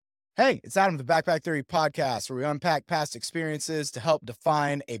Hey, it's Adam, the Backpack Theory podcast, where we unpack past experiences to help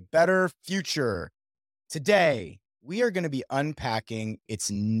define a better future. Today, we are going to be unpacking It's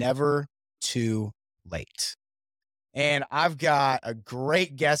Never Too Late. And I've got a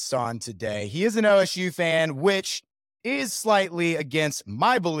great guest on today. He is an OSU fan, which is slightly against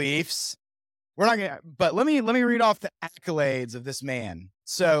my beliefs. We're not going to, but let me read off the accolades of this man.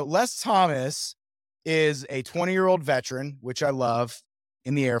 So Les Thomas is a 20-year-old veteran, which I love,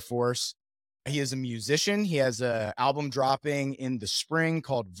 in the Air Force. He is a musician. He has an album dropping in the spring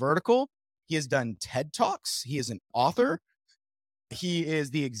called Vertical. He has done TED Talks. He is an author. He is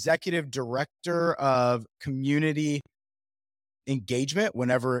the executive director of community engagement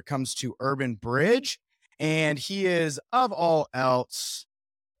whenever it comes to Urban Bridge. And he is, of all else,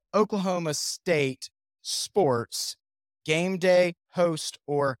 Oklahoma State sports game day host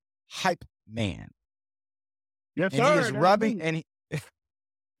or hype man. Yes, and sir. He is rubbing and he,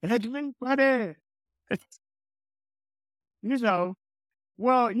 That's me, buddy. Here's the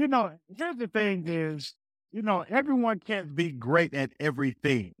thing is, everyone can't be great at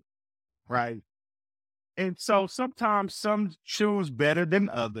everything, right? And so sometimes some choose better than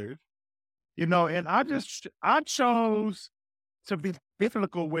others, and I chose to be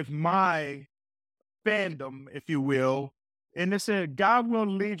biblical with my fandom, if you will. And it said, God will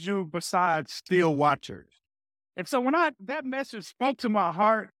lead you beside still watchers. And so when that message spoke to my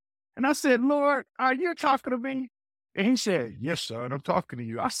heart, and I said, Lord, are you talking to me? And he said, yes, son, I'm talking to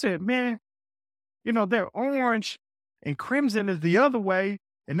you. I said, man, they're orange and crimson is the other way,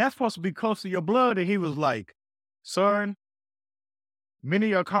 and that's supposed to be close to your blood. And he was like, son,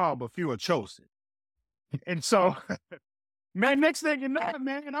 many are called, but few are chosen. And so, man, next thing you know,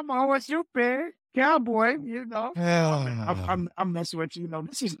 man, I'm always your fan, cowboy, I'm messing with you.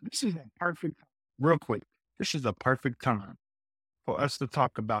 This is a perfect, real quick. This is a perfect time for us to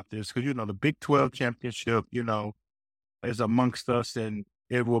talk about this because, the Big 12 championship, is amongst us, and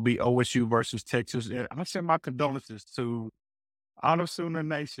it will be OSU versus Texas. And I send my condolences to all of Sooner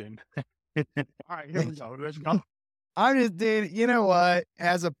Nation. All right, here we go. Let's go. I just did, you know what?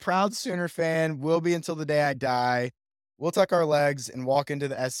 As a proud Sooner fan, will be until the day I die. We'll tuck our legs and walk into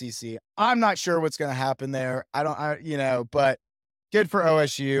the SEC. I'm not sure what's going to happen there. But good for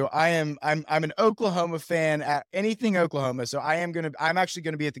OSU. I'm an Oklahoma fan at anything Oklahoma. So I'm actually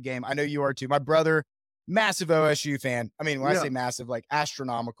going to be at the game. I know you are too. My brother, massive OSU fan. I mean, when I say massive, like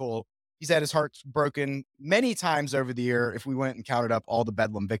astronomical, he's had his heart broken many times over the year. If we went and counted up all the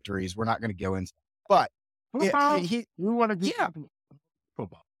Bedlam victories, we're not going to go into, but we want to do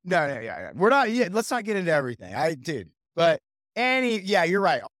football. No. We're not, let's not get into everything. You're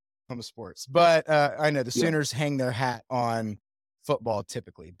right. Oklahoma sports, but I know the Sooners hang their hat on football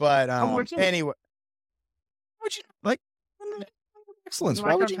typically, but anyway, would you like excellence?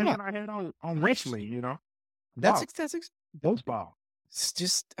 Why would you not? I had on wrestling, That's baseball. It's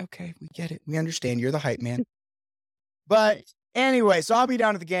just okay. We get it. We understand. You're the hype man. But anyway, so I'll be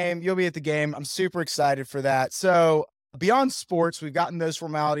down at the game. You'll be at the game. I'm super excited for that. So beyond sports, we've gotten those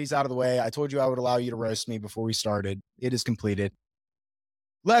formalities out of the way. I told you I would allow you to roast me before we started. It is completed.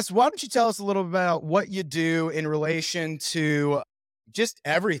 Les, why don't you tell us a little bit about what you do in relation to just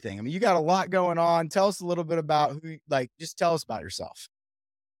everything? I mean, you got a lot going on. Tell us a little bit about just tell us about yourself.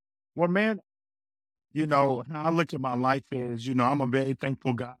 Well, man, how I look at my life is, I'm a very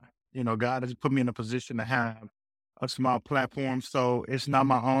thankful guy. God has put me in a position to have a small platform. So it's not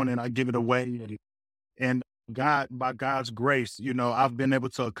my own and I give it away. And God, by God's grace, I've been able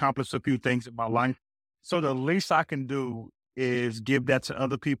to accomplish a few things in my life. So the least I can do is give that to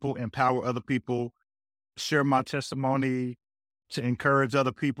other people, empower other people, share my testimony to encourage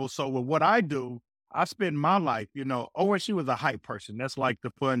other people. So with what I do, I spend my life, OSU is a hype person. That's like the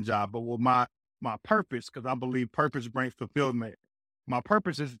fun job. But with my purpose, because I believe purpose brings fulfillment, my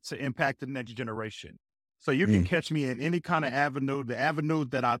purpose is to impact the next generation. So you can catch me in any kind of avenue. The avenues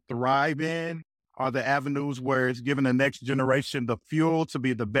that I thrive in are the avenues where it's giving the next generation the fuel to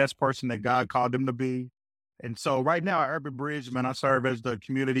be the best person that God called them to be. And so right now at Urban Bridge, man, I serve as the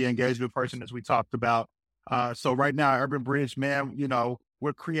community engagement person, as we talked about. So right now at Urban Bridge, man,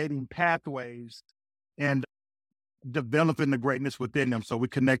 we're creating pathways and developing the greatness within them. So we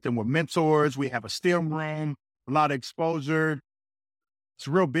connect them with mentors. We have a STEM room, a lot of exposure. It's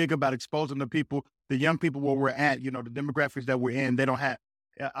real big about exposing the people, the young people where we're at, the demographics that we're in. They don't have,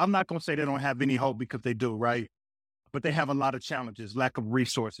 I'm not going to say they don't have any hope because they do, right? But they have a lot of challenges, lack of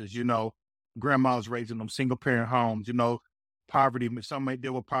resources, grandma's raising them, single parent homes, poverty. Some may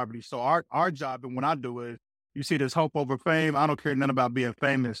deal with poverty. So our job and what I do is, you see this hope over fame. I don't care nothing about being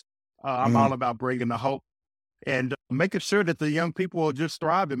famous. I'm all about bringing the hope and making sure that the young people are just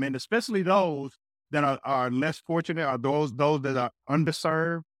thriving, man, especially those that are less fortunate, or those that are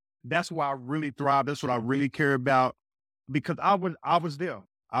underserved. That's why I really thrive. That's what I really care about, because I was there.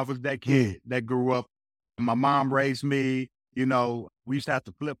 I was that Mm. kid that grew up. My mom raised me. You know, we used to have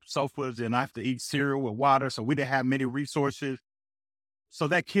to flip sofas and I have to eat cereal with water. So we didn't have many resources. So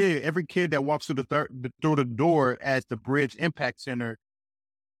that kid, every kid that walks through the door at the Bridge Impact Center,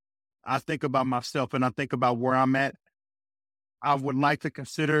 I think about myself and I think about where I'm at. I would like to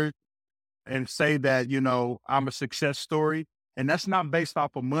consider and say that, I'm a success story. And that's not based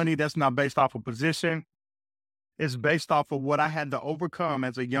off of money. That's not based off of position. It's based off of what I had to overcome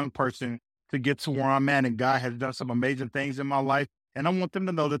as a young person to get to where I'm at. And God has done some amazing things in my life. And I want them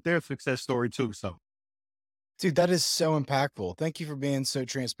to know that they're a success story too. So, Dude, that is so impactful. Thank you for being so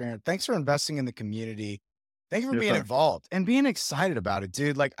transparent. Thanks for investing in the community. Thank you for yes, being sir. involved and being excited about it,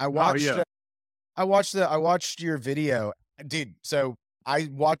 dude. Like Oh, yeah. I watched your video, dude. So I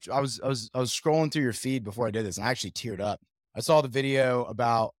was scrolling through your feed before I did this, and I actually teared up. I saw the video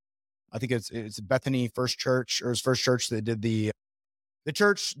about, I think it's Bethany First Church, or his first church that did the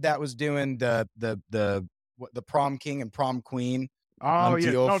church that was doing the prom king and prom queen Oh,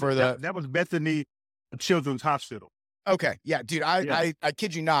 yeah. deal No, for that, the. that was Bethany Children's Hospital. Okay, yeah, dude. Yeah. I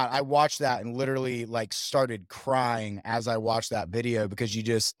kid you not. I watched that and literally like started crying as I watched that video, because you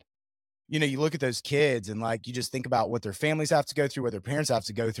look at those kids and like you just think about what their families have to go through, what their parents have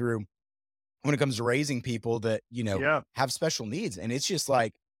to go through when it comes to raising people that, Yeah. have special needs. And it's just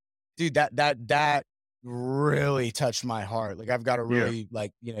like, dude, that really touched my heart. Like I've got a Yeah. really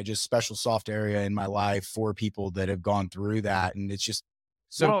like, just special soft area in my life for people that have gone through that. And it's just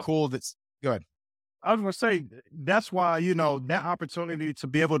so Well, cool. That's good. I was going to say, that's why, that opportunity to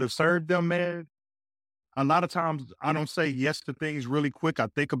be able to serve them, man. A lot of times I don't say yes to things really quick. I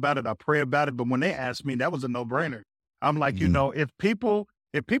think about it. I pray about it. But when they ask me, that was a no brainer. I'm like, Mhm. if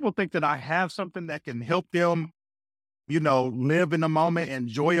people think that I have something that can help them, live in a moment,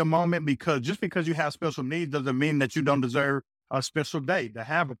 enjoy a moment, because just because you have special needs doesn't mean that you don't deserve a special day, to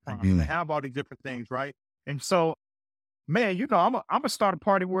have a prom, to Mhm. have all these different things. Right. And so, man, I'm a start a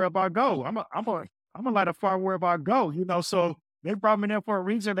party wherever I go. I'm a light a fire wherever I go, so they brought me there for a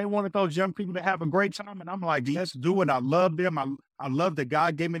reason. They wanted those young people to have a great time. And I'm like, let's do it. I love them. I love that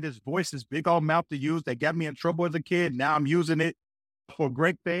God gave me this voice, this big old mouth to use that got me in trouble as a kid. Now I'm using it for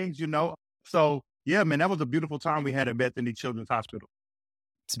great things. So yeah, man, that was a beautiful time we had at Bethany Children's Hospital.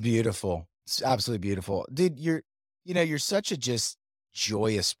 It's beautiful. It's absolutely beautiful. Dude, you're such a just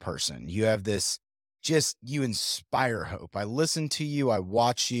joyous person. You have this you inspire hope. I listen to you, I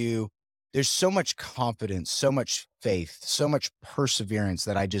watch you. There's so much confidence, so much faith, so much perseverance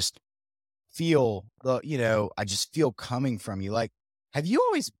that I just I just feel coming from you. Like, have you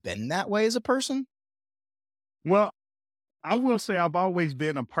always been that way as a person? Well, I will say I've always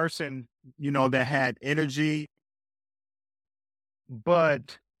been a person, that had energy,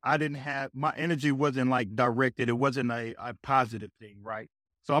 but I didn't have my energy wasn't like directed. It wasn't a positive thing, right?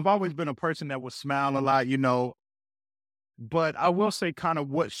 So I've always been a person that would smile a lot. But I will say kind of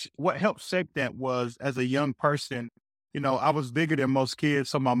what helped shape that was, as a young person, I was bigger than most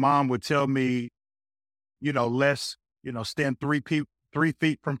kids. So my mom would tell me, less, stand 3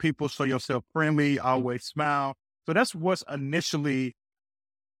 feet from people. So yourself friendly, always smile. So that's what's initially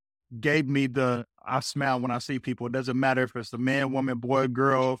gave me I smile when I see people. It doesn't matter if it's a man, woman, boy,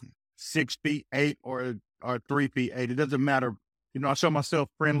 girl, 6'8" or 3'8". It doesn't matter. I show myself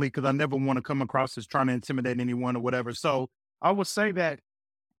friendly because I never want to come across as trying to intimidate anyone or whatever. So I would say that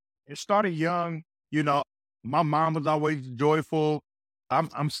it started young. You know, my mom was always joyful.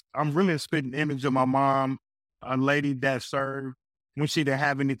 I'm really a spitting image of my mom, a lady that served when she didn't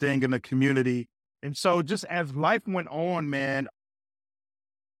have anything in the community. And so just as life went on, man,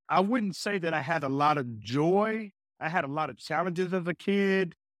 I wouldn't say that I had a lot of joy. I had a lot of challenges as a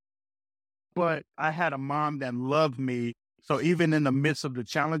kid, but I had a mom that loved me. So even in the midst of the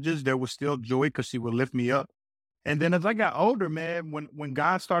challenges, there was still joy because she would lift me up. And then as I got older, man, when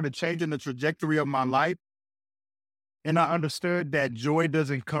God started changing the trajectory of my life, and I understood that joy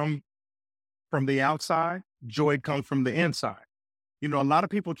doesn't come from the outside, joy comes from the inside. A lot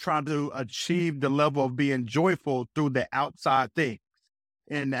of people try to achieve the level of being joyful through the outside thing.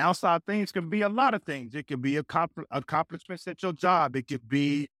 And the outside things can be a lot of things. It could be accomplishments at your job. It could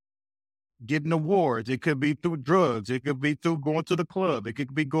be getting awards. It could be through drugs. It could be through going to the club. It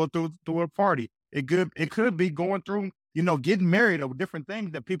could be going through a party. It could be going through, getting married, or different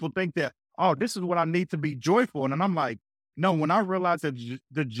things that people think that, oh, this is what I need to be joyful. And I'm like, no, when I realized that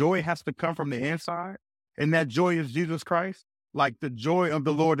the joy has to come from the inside, and that joy is Jesus Christ, like the joy of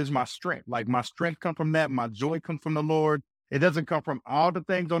the Lord is my strength. Like my strength comes from that. My joy comes from the Lord. It doesn't come from all the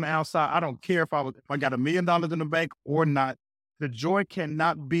things on the outside. I don't care if I got $1 million in the bank or not. The joy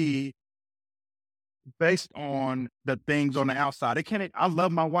cannot be based on the things on the outside. It can't. I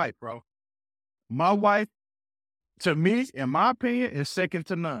love my wife, bro. My wife, to me, in my opinion, is second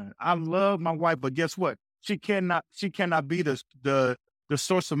to none. I love my wife, but guess what? She cannot be the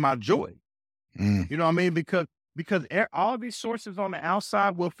source of my joy. Mm. You know what I mean? Because all these sources on the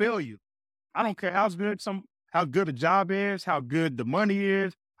outside will fail you. I don't care how good a job is, how good the money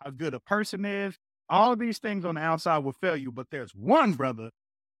is, how good a person is. All these things on the outside will fail you, but there's one brother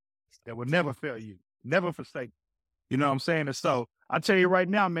that will never fail you, never forsake you. You know what I'm saying? And so I tell you right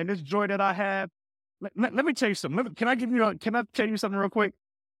now, man, this joy that I have. Let me tell you something. Can I tell you something real quick?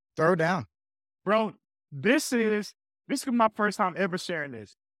 Throw it down, bro. This is my first time ever sharing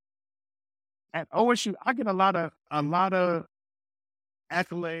this. At OSU, I get a lot of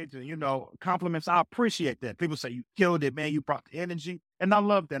accolades and, compliments. I appreciate that. People say you killed it, man. You brought the energy, and I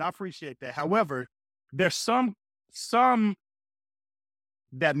love that. I appreciate that. However, there's some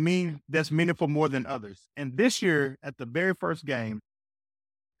that's meaningful more than others. And this year, at the very first game,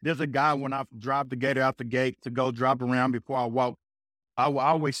 there's a guy when I drive the gator out the gate to go drop around before I walk. I will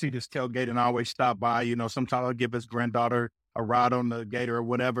always see this tailgate and I always stop by. Sometimes I'll give his granddaughter a ride on the gator or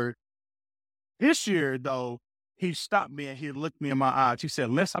whatever. This year, though, he stopped me and he looked me in my eyes. He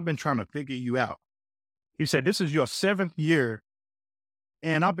said, Les, I've been trying to figure you out. He said, this is your 7th year.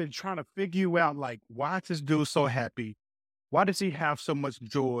 And I've been trying to figure you out. Like, why is this dude so happy? Why does he have so much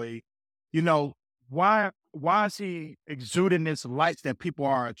joy? Why is he exuding this light that people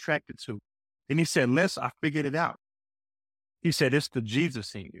are attracted to? And he said, Les, I figured it out. He said, it's the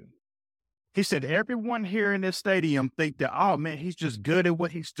Jesus in you. He said, everyone here in this stadium think that, oh man, he's just good at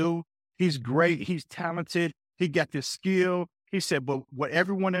what he's doing. He's great. He's talented. He got this skill. He said, but what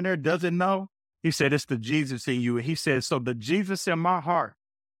everyone in there doesn't know, he said, it's the Jesus in you. And he said, so the Jesus in my heart,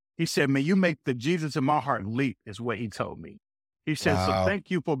 he said, man, you make the Jesus in my heart leap is what he told me. He said, Wow. So thank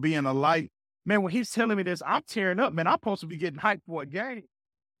you for being a light. Man, when he's telling me this, I'm tearing up, man. I'm supposed to be getting hyped for a game,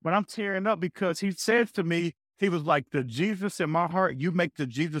 but I'm tearing up because he says to me, he was like, the Jesus in my heart, you make the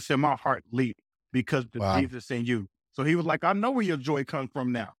Jesus in my heart leap because the Wow. Jesus in you. So he was like, I know where your joy comes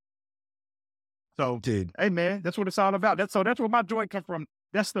from now. So, dude, hey man, that's what it's all about. That's where my joy comes from.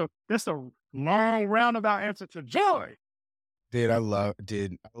 That's the long roundabout answer to joy. Dude,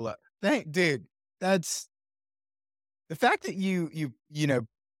 that's the fact that you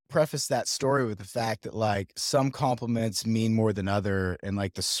preface that story with the fact that like some compliments mean more than other. And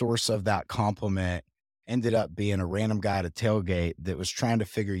like the source of that compliment ended up being a random guy at a tailgate that was trying to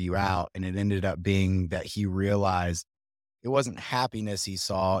figure you out. And it ended up being that he realized it wasn't happiness he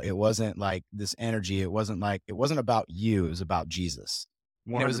saw. It wasn't like this energy. It wasn't about you. It was about Jesus.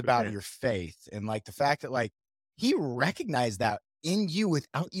 And it was about your faith. And like the fact that like he recognized that in you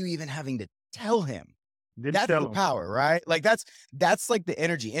without you even having to tell him. That's the power, right? Like that's like the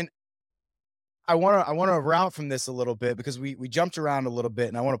energy. And I want to route from this a little bit because we jumped around a little bit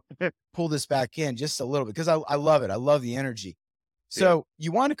and I want to pull this back in just a little bit because I love it. I love the energy. So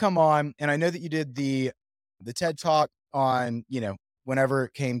you want to come on, and I know that you did the TED Talk on, whenever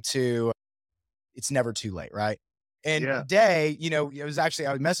it came to it's never too late, right? And today, it was actually,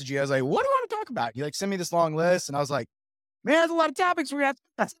 I would message you. I was like, what do you want to talk about? You like send me this long list. And I was like, man, there's a lot of topics we have to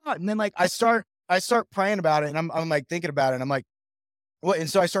talk about. And then like, I start praying about it and I'm like thinking about it. And I'm like, what? And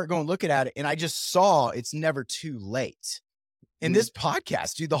so I start going looking at it and I just saw it's never too late. And this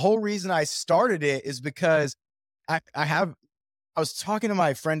podcast, dude, the whole reason I started it is because I was talking to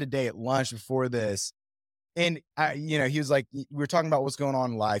my friend today at lunch before this. And he was like, we were talking about what's going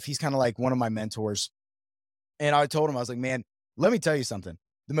on in life. He's kind of like one of my mentors. And I told him, I was like, man, let me tell you something.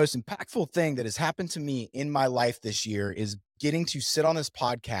 The most impactful thing that has happened to me in my life this year is getting to sit on this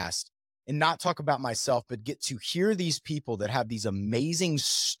podcast and not talk about myself, but get to hear these people that have these amazing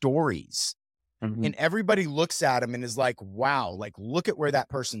stories. Mm-hmm. And everybody looks at them and is like, wow, like, look at where that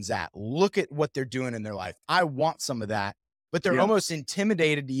person's at. Look at what they're doing in their life. I want some of that, but they're almost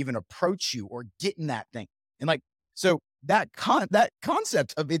intimidated to even approach you or get in that thing. And like, so that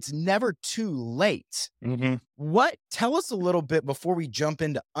concept of it's never too late. Mm-hmm. Tell us a little bit before we jump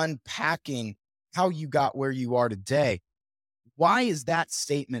into unpacking how you got where you are today. Why is that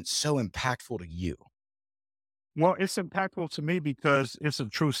statement so impactful to you? Well, it's impactful to me because it's a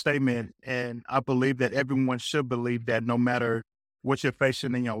true statement. And I believe that everyone should believe that no matter what you're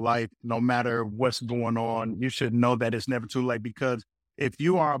facing in your life, no matter what's going on, you should know that it's never too late. Because if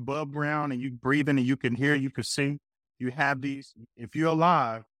you are above ground and you breathing and you can hear, you can see, you have these, if you're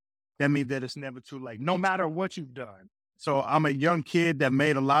alive, that means that it's never too late, no matter what you've done. So I'm a young kid that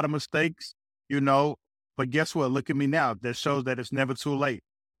made a lot of mistakes, you know, but guess what? Look at me now. That shows that it's never too late.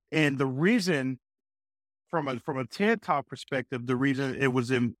 And the reason from a TED Talk perspective, the reason it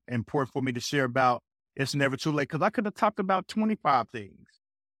was important for me to share about it's never too late, because I could have talked about 25 things.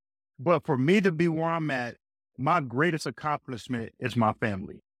 But for me to be where I'm at, my greatest accomplishment is my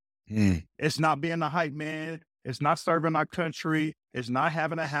family. Mm. It's not being a hype man. It's not serving our country. It's not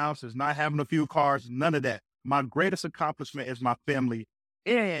having a house. It's not having a few cars. None of that. My greatest accomplishment is my family.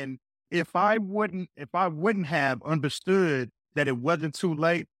 And if I wouldn't have understood that it wasn't too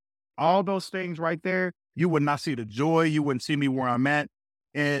late, all those things right there, you would not see the joy. You wouldn't see me where I'm at.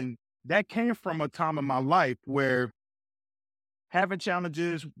 And that came from a time in my life where having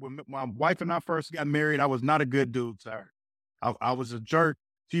challenges. When my wife and I first got married, I was not a good dude, sir. I was a jerk.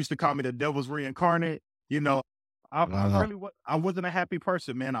 She used to call me the devil's reincarnate. You know, I wasn't a happy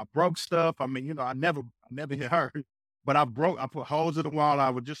person, man. I broke stuff. I mean, I never hit her, but I put holes in the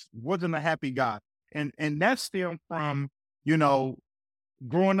wall. Wasn't a happy guy. And that stemmed from,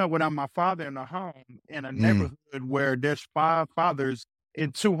 growing up without my father in a home in a neighborhood where there's 5 fathers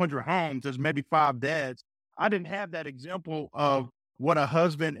in 200 homes, there's maybe 5 dads. I didn't have that example of what a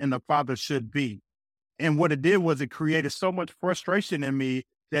husband and a father should be. And what it did was it created so much frustration in me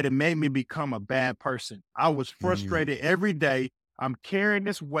that it made me become a bad person. I was frustrated every day. I'm carrying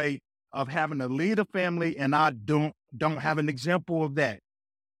this weight of having to lead a family, and I don't have an example of that.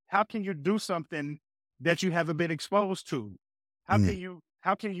 How can you do something that you haven't been exposed to? How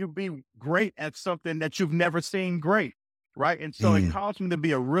can you be great at something that you've never seen great? Right. And so it caused me to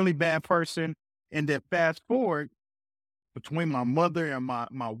be a really bad person. And then fast forward, between my mother and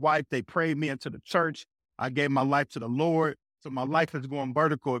my wife, they prayed me into the church. I gave my life to the Lord. So my life is going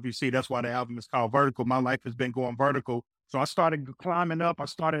vertical. If you see, that's why the album is called Vertical. My life has been going vertical. So I started climbing up. I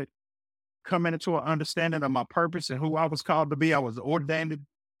started coming into an understanding of my purpose and who I was called to be. I was ordained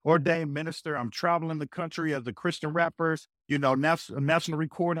minister. I'm traveling the country as a Christian rapper, national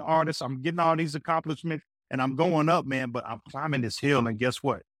recording artist. I'm getting all these accomplishments and I'm going up, man, but I'm climbing this hill. And guess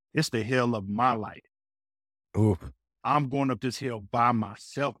what? It's the hill of my life. Ooh. I'm going up this hill by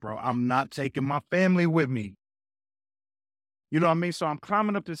myself, bro. I'm not taking my family with me. You know what I mean? So I'm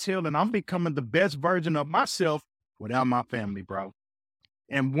climbing up this hill and I'm becoming the best version of myself without my family, bro.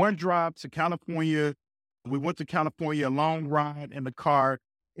 And one drive to California, we went to California, a long ride in the car.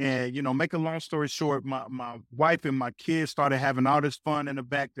 And, make a long story short, my wife and my kids started having all this fun in the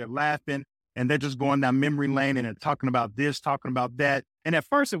back. They're laughing and they're just going down memory lane and they're talking about this, talking about that. And at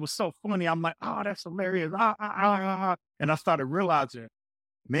first it was so funny. I'm like, oh, that's hilarious. And I started realizing,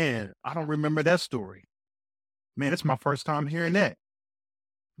 man, I don't remember that story. Man, it's my first time hearing that.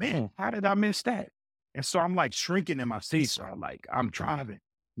 Man, how did I miss that? And so I'm like shrinking in my seat. So I'm driving.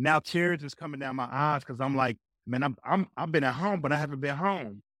 Now tears is coming down my eyes because I'm like, man, I've been at home, but I haven't been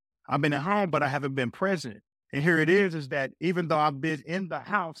home. I've been at home, but I haven't been present. And here it is that even though I've been in the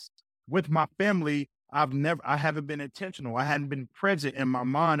house with my family, I haven't been intentional. I hadn't been present in my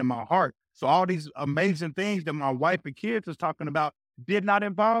mind and my heart. So all these amazing things that my wife and kids is talking about did not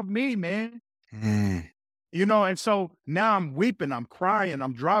involve me, man. And so now I'm weeping, I'm crying,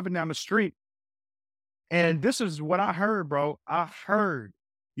 I'm driving down the street. And this is what I heard, bro. I heard,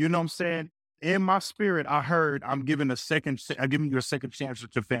 you know what I'm saying? In my spirit, I heard, I'm giving you a second chance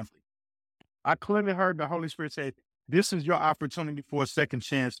with your family. I clearly heard the Holy Spirit say, this is your opportunity for a second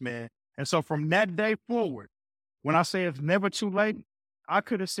chance, man. And so from that day forward, when I say it's never too late, I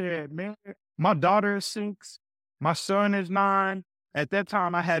could have said, man, my daughter is 6, my son is 9. At that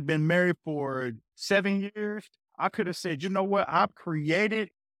time, I had been married for 7 years. I could have said, you know what? I've created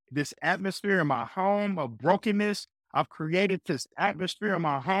this atmosphere in my home of brokenness. I've created this atmosphere in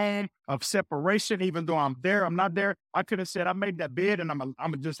my home of separation. Even though I'm there, I'm not there. I could have said, I made that bed and I'm going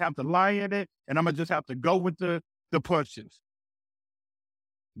to just have to lie in it. And I'm going to just have to go with the punches.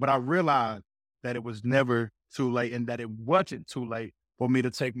 But I realized that it was never too late and that it wasn't too late for me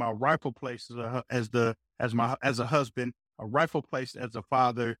to take my rightful place as a husband, a rightful place as a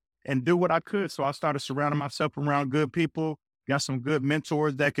father, and do what I could. So I started surrounding myself around good people, got some good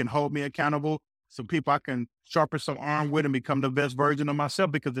mentors that can hold me accountable, some people I can sharpen some iron with and become the best version of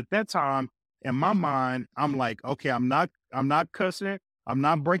myself. Because at that time, in my mind, I'm like, okay, I'm not cussing, I'm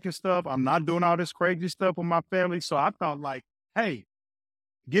not breaking stuff, I'm not doing all this crazy stuff with my family. So I thought like, hey,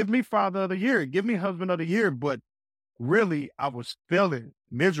 give me father of the year, give me husband of the year. But really, I was failing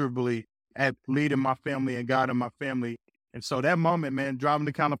miserably at leading my family and guiding my family. And so that moment, man, driving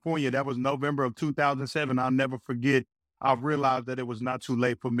to California, that was November of 2007. I'll never forget. I realized that it was not too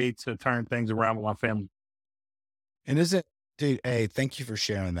late for me to turn things around with my family. And isn't Dude, hey, thank you for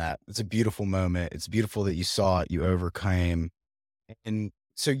sharing that. It's a beautiful moment. It's beautiful that you saw it, you overcame. And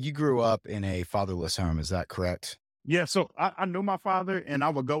so you grew up in a fatherless home, is that correct? Yeah, so I knew my father, and I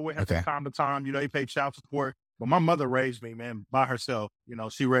would go with him from Okay. time to time. He paid child support, but my mother raised me, man, by herself.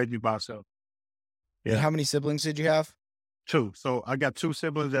 She raised me by herself. And Yeah, how many siblings did you have? two. So I got two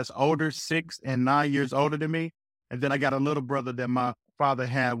siblings that's older, 6 and 9 years older than me, and then I got a little brother that my father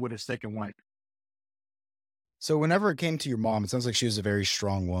had with his second wife. So whenever it came to your mom, it sounds like she was a very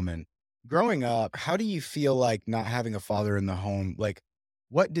strong woman. Growing up, how do you feel like not having a father in the home? Like,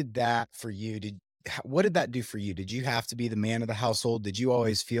 what did that for you? What did that do for you? Did you have to be the man of the household? Did you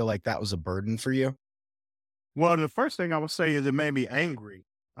always feel like that was a burden for you? Well, the first thing I would say is it made me angry.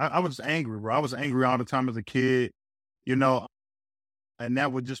 I was angry, bro. I was angry all the time as a kid, you know, and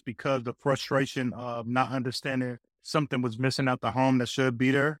that was just because the frustration of not understanding something was missing out the home that should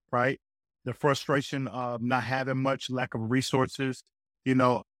be there, right? The frustration of not having much, lack of resources, you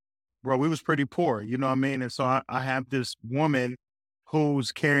know, bro, we was pretty poor, you know what I mean? And so I have this woman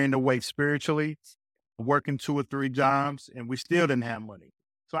who's carrying the weight spiritually, working 2 or 3 jobs, and we still didn't have money.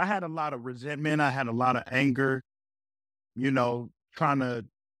 So I had a lot of resentment. I had a lot of anger, trying to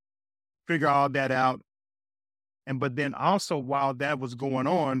figure all that out. And but then also while that was going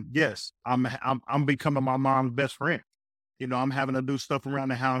on, yes, I'm becoming my mom's best friend. I'm having to do stuff around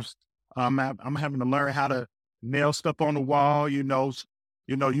the house. I'm having to learn how to nail stuff on the wall. Use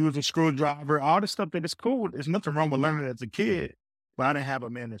a screwdriver. All the stuff that is cool. There's nothing wrong with learning as a kid, but I didn't have a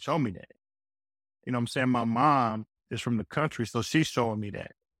man that showed me that. You know what I'm saying? My mom is from the country, so she's showing me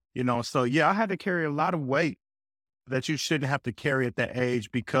that. So yeah, I had to carry a lot of weight that you shouldn't have to carry at that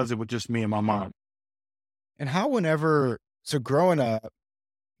age because it was just me and my mom. And how whenever so growing up,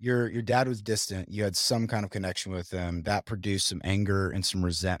 your dad was distant, you had some kind of connection with him that produced some anger and some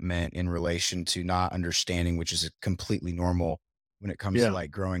resentment in relation to not understanding, which is completely normal when it comes to Yeah. like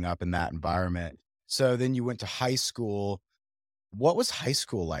growing up in that environment. So then you went to high school. What was high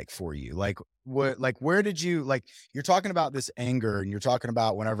school like for you? Where did you like you're talking about this anger and you're talking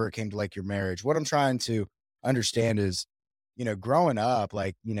about whenever it came to like your marriage. What I'm trying to understand is, growing up,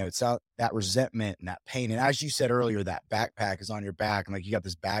 it's out that resentment and that pain. And as you said earlier, that backpack is on your back and like you got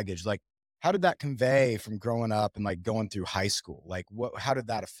this baggage. Like, how did that convey from growing up and like going through high school? Like how did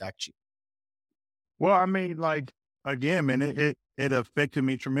that affect you? Well, I mean, like again, man, it affected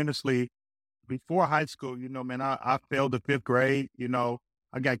me tremendously before high school. Man, I failed the 5th grade.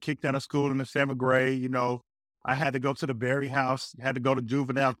 I got kicked out of school in the 7th grade. I had to go to the Berry House, had to go to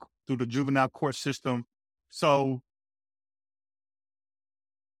juvenile through the juvenile court system. So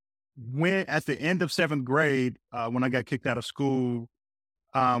when at the end of 7th grade, when I got kicked out of school,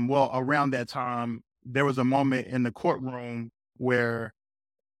 well, around that time, there was a moment in the courtroom where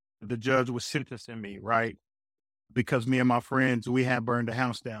the judge was sentencing me, right? Because me and my friends, we had burned the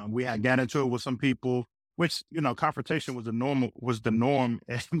house down. We had got into it with some people, which, confrontation was the norm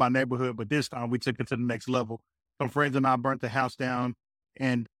in my neighborhood. But this time we took it to the next level. Some friends and I burnt the house down,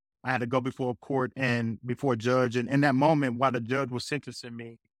 and I had to go before a court and before a judge. And in that moment, while the judge was sentencing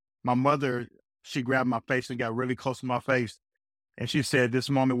me, my mother, she grabbed my face and got really close to my face. And she said, "This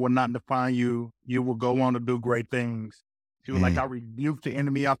moment will not define you. You will go on to do great things." She was like, Mm, "I rebuked the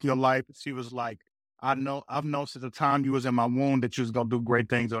enemy out your life." She was like, I've known since the time you was in my womb that you was gonna do great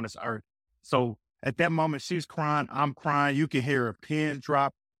things on this earth." So at that moment, she's crying, I'm crying. You can hear a pin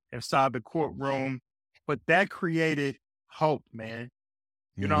drop inside the courtroom. But that created hope, man.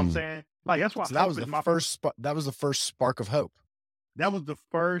 You know what I'm mhm. saying? Like that's why So that was hope the is my first that was the first spark of hope. that was the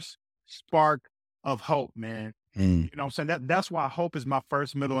first spark of hope, man. Mm, You know what I'm saying? That's why hope is my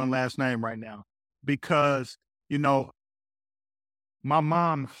first, middle, and last name right now. Because, you know, my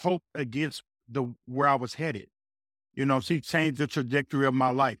mom hoped against the where I was headed. She changed the trajectory of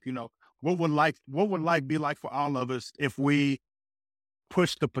my life. What would life be like for all of us if we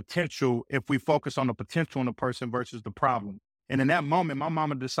push the potential, if we focus on the potential in the person versus the problem? And in that moment, my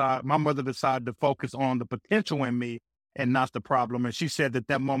mother decided to focus on the potential in me and not the problem. And she said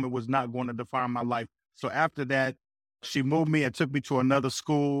that moment was not going to define my life. So after that, she moved me and took me to another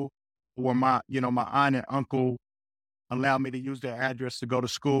school where my aunt and uncle allowed me to use their address to go to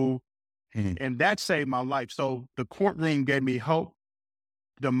school. mhm. And that saved my life. So the courtroom gave me hope.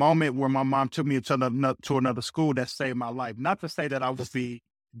 The moment where my mom took me to another school, that saved my life. Not to say that I would be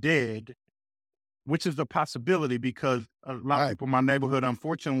dead, which is a possibility because a lot of Right. people in my neighborhood,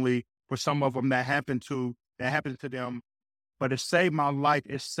 unfortunately, for some of them that happened to them, but it saved my life.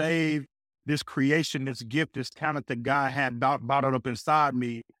 It saved this creation, this gift, this talent that God had bottled up inside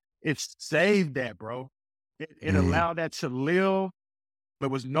me. It saved that, bro. It Mm, allowed that to live, but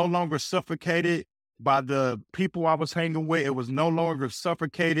was no longer suffocated. by the people I was hanging with. It was no longer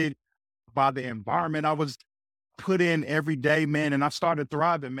suffocated by the environment I was put in every day, man. And I started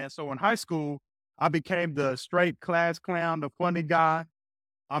thriving, man. So in high school, I became the straight class clown, the funny guy.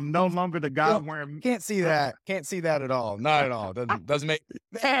 I'm no longer the guy Well, wearing. can't see that. Can't see that at all. Not at all. Doesn't make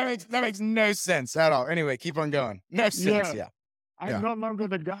that makes no sense at all. Anyway, keep on going. No sense. Yeah, Yeah. I'm Yeah. no longer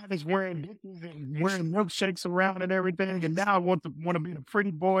the guy that's wearing Dickies and wearing milkshakes around and everything. And now I want to be the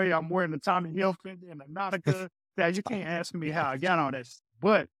pretty boy. I'm wearing the Tommy Hilfiger and the Nautica. That you can't ask me how I got all this.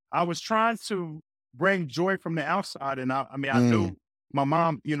 But I was trying to bring joy from the outside. And I mean, I Mm, knew my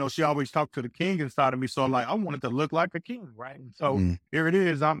mom, she always talked to the king inside of me. So like, I wanted to look like a king, right? And so mm, here it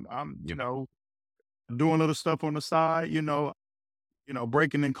is. I'm doing little stuff on the side,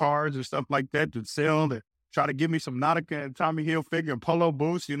 breaking in cars and stuff like that to sell, to try to give me some Nautica and Tommy Hilfiger and polo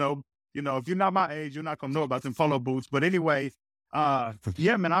boots. If you're not my age, you're not gonna know about them polo boots. But anyway,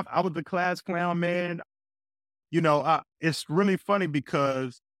 yeah, man, I was the class clown, man. It's really funny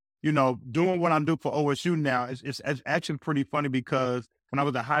because, doing what I do for OSU now it's actually pretty funny because when I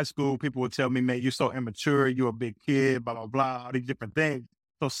was in high school, people would tell me, man, you're so immature, you're a big kid, blah, blah, blah, all these different things.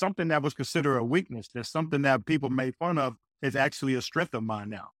 So something that was considered a weakness, there's something that people made fun of is actually a strength of mine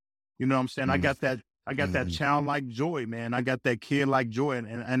now. You know what I'm saying? mm, I got that mm. childlike joy, man. I got that kid like joy.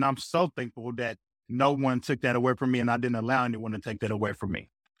 And I'm so thankful that no one took that away from me and I didn't allow anyone to take that away from me.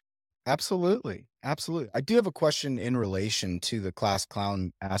 Absolutely. Absolutely. I do have a question in relation to the class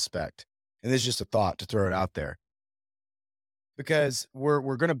clown aspect. And this is just a thought to throw it out there. Because we're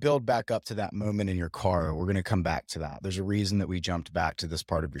going to build back up to that moment in your car. We're going to come back to that. There's a reason that we jumped back to this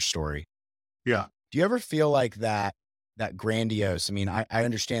part of your story. Yeah. Do you ever feel like that grandiose? I mean, I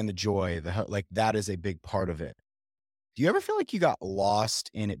understand the joy, like that is a big part of it. Do you ever feel like you got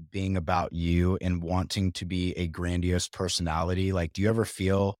lost in it being about you and wanting to be a grandiose personality? Like, do you ever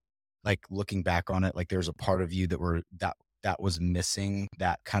feel like looking back on it, like there's a part of you that was missing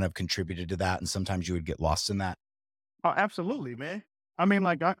that kind of contributed to that, and sometimes you would get lost in that? Oh, absolutely, man. I mean,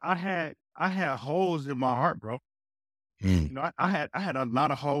 like I had holes in my heart, bro. Mm, I had a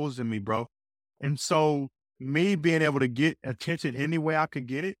lot of holes in me, bro. And so me being able to get attention any way I could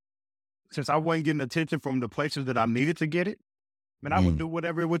get it, since I wasn't getting attention from the places that I needed to get it, man, I would mm, do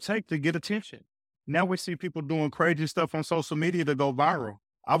whatever it would take to get attention. Now we see people doing crazy stuff on social media to go viral.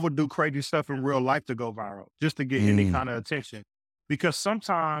 I would do crazy stuff in real life to go viral, just to get any mm. kind of attention. Because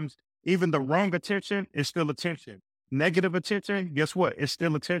sometimes even the wrong attention is still attention. Negative attention, guess what? It's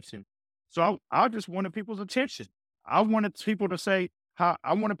still attention. So I just wanted people's attention. I wanted people to say,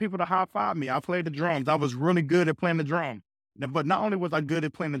 I wanted people to high five me. I played the drums. I was really good at playing the drum. But not only was I good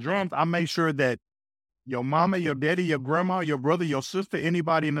at playing the drums, I made sure that your mama, your daddy, your grandma, your brother, your sister,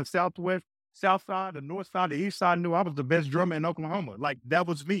 anybody in the Southwest, South Side, the North Side, the East Side knew I was the best drummer in Oklahoma. Like that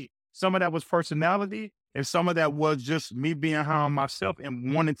was me. Some of that was personality, and some of that was just me being high on myself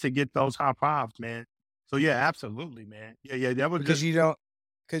and wanting to get those high fives, man. So yeah, absolutely, man. Yeah, that was Because just you don't,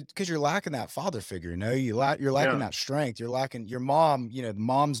 because you're lacking that father figure. You're lacking yeah, that strength. You're lacking your mom. The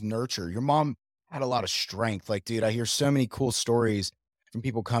mom's nurture. Your mom had a lot of strength. Like, dude, I hear so many cool stories from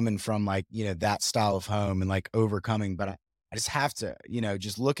people coming from like that style of home and like overcoming. But I just have to,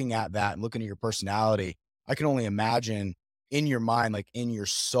 just looking at that and looking at your personality, I can only imagine in your mind, like in your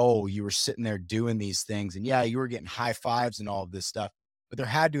soul, you were sitting there doing these things, and yeah, you were getting high fives and all of this stuff. But there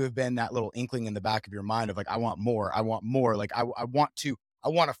had to have been that little inkling in the back of your mind of like, I want more. I want more. Like I want to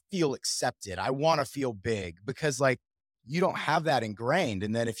feel accepted. I want to feel big because like you don't have that ingrained.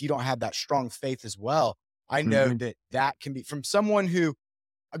 And then if you don't have that strong faith as well, I know mhm, that can be from someone who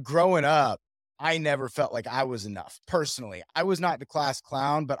growing up, I never felt like I was enough personally. I was not the class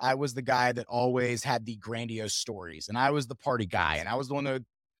clown, but I was the guy that always had the grandiose stories, and I was the party guy. And I was the one that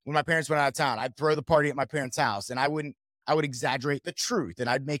when my parents went out of town, I'd throw the party at my parents' house, and I would exaggerate the truth and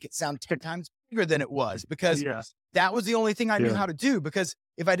I'd make it sound 10 times bigger than it was because yeah, that was the only thing I knew yeah, how to do. Because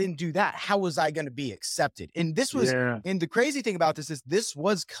if I didn't do that, how was I going to be accepted? yeah, And the crazy thing about this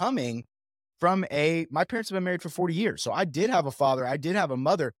was coming from my parents have been married for 40 years. So I did have a father, I did have a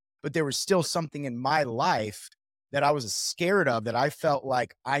mother, but there was still something in my life that I was scared of, that I felt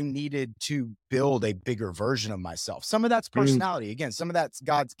like I needed to build a bigger version of myself. Some of that's mm, personality. Again, some of that's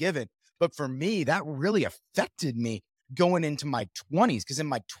God's given. But for me, that really affected me going into my 20s, because in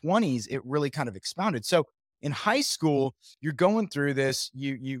my 20s, it really kind of expounded. So in high school, you're going through this,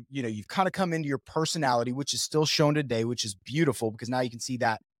 you've kind of come into your personality, which is still shown today, which is beautiful because now you can see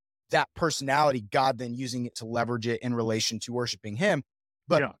that personality, God then using it to leverage it in relation to worshiping him.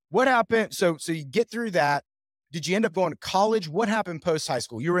 But yeah. what happened? So you get through that. Did you end up going to college? What happened post high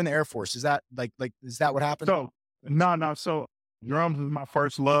school? You were in the Air Force. Is that is that what happened? So no. So drums is my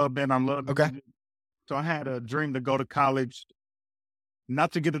first love, man. I love Okay. music. So I had a dream to go to college,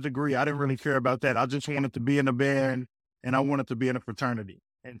 not to get a degree. I didn't really care about that. I just wanted to be in a band and I wanted to be in a fraternity.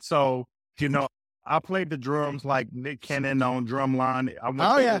 And so, you know, I played the drums like Nick Cannon on drumline.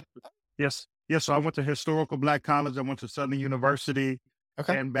 Oh yeah. Yes. Yes. So I went to Historical Black College. I went to Southern University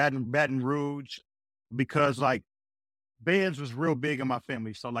Okay. and Baton Rouge because like bands was real big in my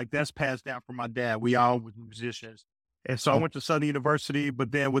family. So like that's passed down from my dad. We all was musicians. And so I went to Southern University,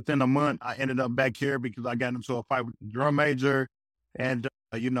 but then within a month, I ended up back here because I got into a fight with the drum major. And,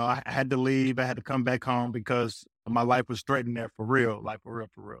 I had to leave. I had to come back home because my life was threatened there for real, like for real,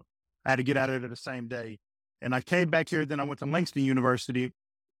 for real. I had to get out of there the same day. And I came back here. Then I went to Langston University.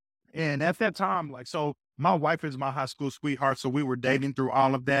 And at that time, like, so my wife is my high school sweetheart. So we were dating through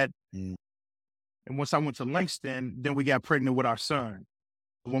all of that. Mm. And once I went to Langston, then we got pregnant with our son.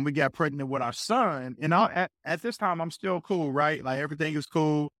 When we got pregnant with our son, and at this time, I'm still cool, right? Like everything is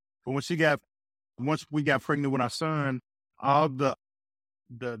cool. But once we got pregnant with our son, all the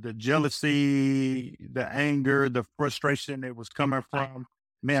jealousy, the anger, the frustration that was coming from,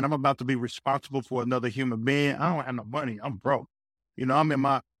 man, I'm about to be responsible for another human being. I don't have no money. I'm broke. I'm in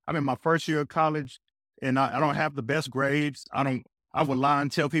my first year of college and I don't have the best grades. I would lie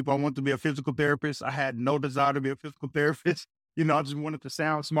and tell people I want to be a physical therapist. I had no desire to be a physical therapist. I just wanted to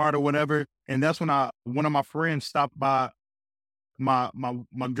sound smart or whatever. And that's when one of my friends stopped by, my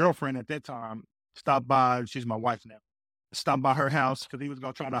girlfriend at that time stopped by. She's my wife now. Stopped by her house because he was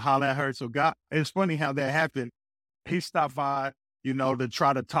going to try to holler at her. So it's funny how that happened. He stopped by, to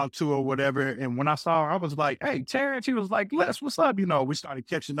try to talk to her or whatever. And when I saw her, I was like, "Hey, Terrence." He was like, "Les, what's up?" We started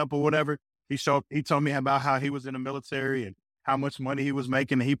catching up or whatever. He told me about how he was in the military and how much money he was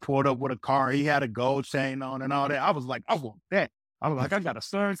making. And he pulled up with a car. He had a gold chain on and all that. I was like, I want that. I was like, I got a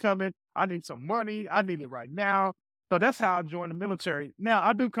son coming. I need some money. I need it right now. So that's how I joined the military. Now,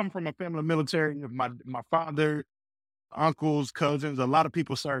 I do come from a family of military. My father, uncles, cousins, a lot of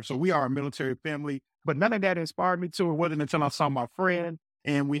people serve. So we are a military family, but none of that inspired me to. It wasn't until I saw my friend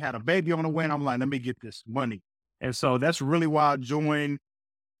and we had a baby on the way. And I'm like, let me get this money. And so that's really why I joined,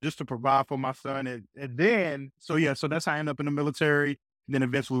 just to provide for my son. And then, so that's how I ended up in the military. Then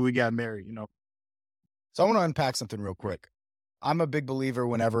eventually we got married, So I want to unpack something real quick. I'm a big believer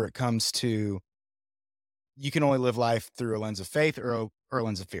whenever it comes to, you can only live life through a lens of faith or a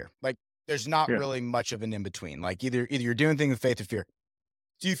lens of fear. Like there's not really much of an in between. Like either you're doing things with faith or fear.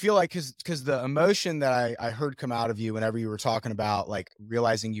 Do you feel like, cause the emotion that I heard come out of you whenever you were talking about like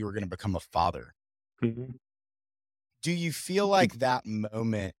realizing you were going to become a father, Mm-hmm. do you feel like that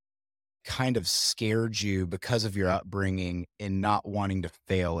moment kind of scared you because of your upbringing and not wanting to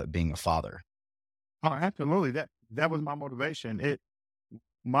fail at being a father? Oh, absolutely. That was my motivation.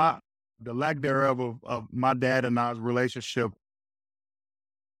 The lack thereof of my dad and I's relationship,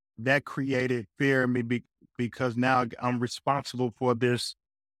 that created fear in me because now I'm responsible for this.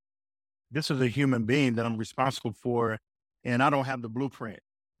 This is a human being that I'm responsible for, and I don't have the blueprint.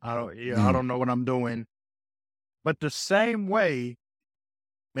 I don't know what I'm doing. But the same way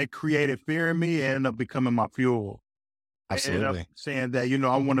it created fear in me, it ended up becoming my fuel. I ended up Absolutely. saying that,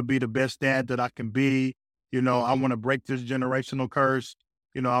 I want to be the best dad that I can be. I want to break this generational curse.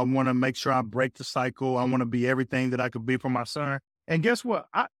 I want to make sure I break the cycle. I want to be everything that I could be for my son. And guess what?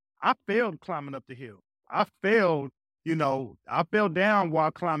 I failed climbing up the hill. I failed, I fell down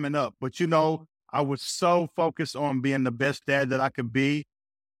while climbing up. But, I was so focused on being the best dad that I could be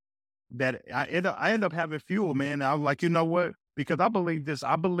that I end up having fuel, man. I was like, you know what? Because I believe this.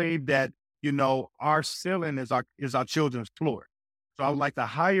 I believe that, our ceiling is our children's floor. So I was like, the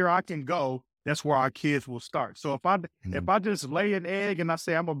higher I can go, that's where our kids will start. So if I just lay an egg and I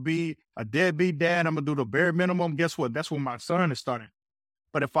say I'm gonna be a deadbeat dad, I'm gonna do the bare minimum, guess what? That's where my son is starting.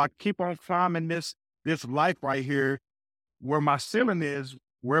 But if I keep on climbing this life right here, where my ceiling is,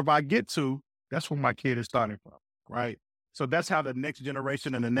 wherever I get to, that's where my kid is starting from, right? So that's how the next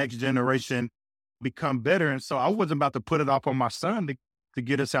generation and the next generation become better. And so I wasn't about to put it off on my son to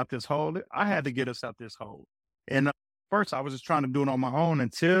get us out this hole. I had to get us out this hole. And first, I was just trying to do it on my own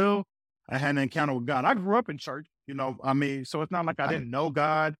until I had an encounter with God. I grew up in church, so it's not like I didn't know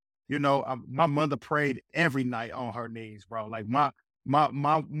God. My mother prayed every night on her knees, bro. Like my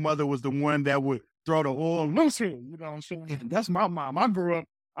mother was the one that would throw the oil loose here. You know what I'm saying? That's my mom. I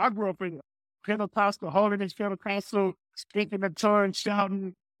grew up in Pentecostal, holiness Pentecostal, speaking in tongues,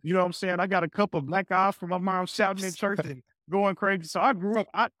 shouting. You know what I'm saying? I got a couple of black eyes from my mom shouting in church and going crazy. So I grew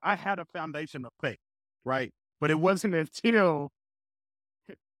up, I had a foundation of faith, right? But it wasn't until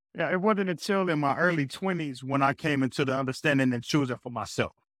in my early 20s when I came into the understanding and choosing for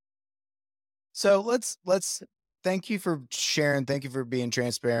myself. So let's thank you for sharing. Thank you for being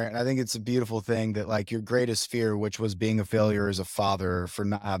transparent. I think it's a beautiful thing that like your greatest fear, which was being a failure as a father for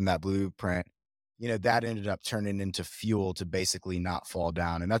not having that blueprint, that ended up turning into fuel to basically not fall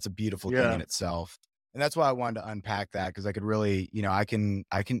down. And that's a beautiful thing in Yeah. itself. And that's why I wanted to unpack that because I could really, I can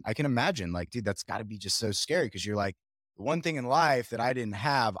imagine like, dude, that's got to be just so scary because you're like, the one thing in life that I didn't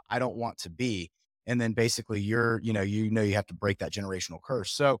have, I don't want to be. And then basically you have to break that generational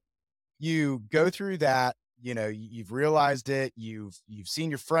curse. So you go through that, you've realized it, you've seen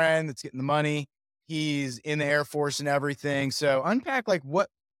your friend that's getting the money, he's in the Air Force and everything. So unpack like what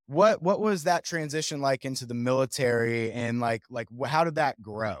was that transition like into the military and how did that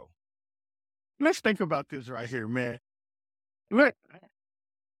grow? Let's think about this right here, man. Look,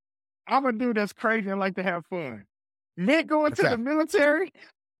 I'm a dude that's crazy and like to have fun. Me going to Okay. the military,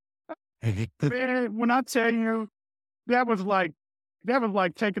 man, when I tell you, that was like that was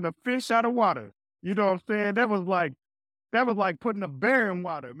like taking a fish out of water. You know what I'm saying? That was like putting a bear in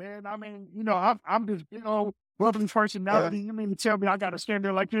water, man. I mean, I'm this bubbly personality. You mean to tell me I got to stand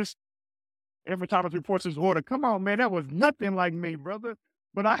there like this every time it reports his order? Come on, man. That was nothing like me, brother.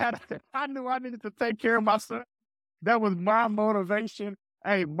 But I knew I needed to take care of my son. That was my motivation.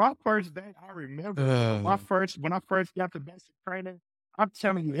 Hey, my first day, I remember when I first got to basic training. I'm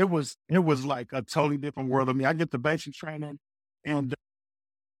telling you, it was like a totally different world of me. I get to basic training, and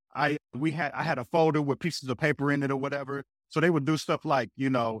I had a folder with pieces of paper in it or whatever. So they would do stuff like,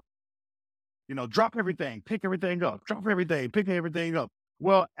 drop everything, pick everything up, drop everything, pick everything up.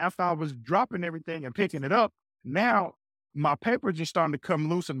 Well, after I was dropping everything and picking it up, now my papers just starting to come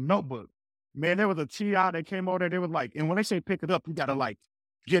loose in the notebook. Man, there was a TI that came over there. They were like, and when they say pick it up, you gotta like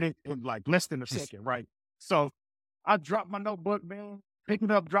get it in like less than a second, right? So I dropped my notebook, man, picking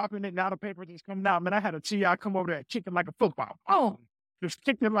it up, dropping it. Now the paper just coming out. Man, I had a TI come over there and kick it like a football. Oh, just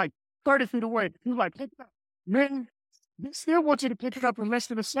kicked it like 30 feet away. He was like, pick it up. Man, they still want you to pick it up in less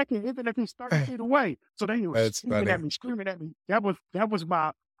than a second, even if he's 30 feet away. So they were That's funny. screaming at me. That was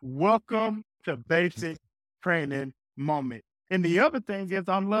my welcome to basic training moment. And the other thing is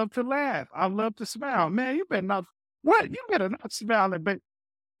I love to laugh. I love to smile. Man, you better not what? You better not smile at but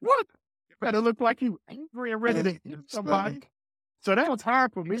what? You better look like you angry and ready to hit It's somebody. funny. So that was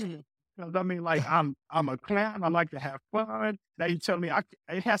hard for me. Because I mean, like I'm a clown. I like to have fun. Now you tell me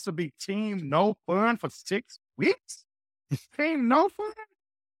it has to be team no fun for 6 weeks? Team no fun?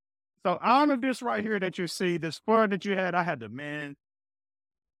 So all of this right here that you see, this fun that you had, I had to, man,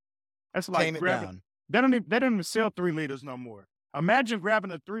 that's like Tame it grabbing. down. They don't even sell 3 liters no more. Imagine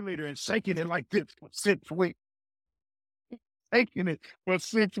grabbing a 3 liter and shaking it like this for 6 weeks, shaking it for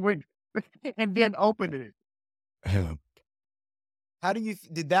 6 weeks, and then opening it. How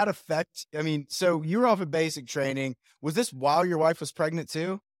did that affect? I mean, so you were off of basic training. Was this while your wife was pregnant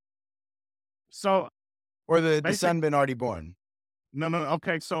too? So Or the basic, son been already born? no, no.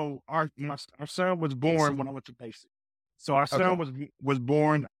 Okay, so our son was born when I went to basic. So our Okay. son was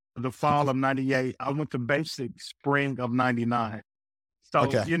born the fall of '98. I went to basic spring of '99. So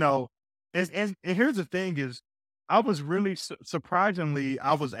Okay. and here's the thing is, I was really surprisingly,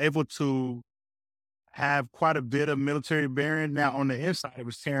 I was able to have quite a bit of military bearing. Now on the inside, it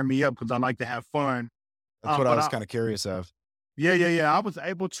was tearing me up because I like to have fun. That's what I But was kind of curious of. yeah. I was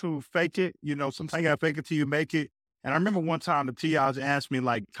able to fake it. Sometimes you gotta fake it till you make it. And I remember one time the TIs asked me,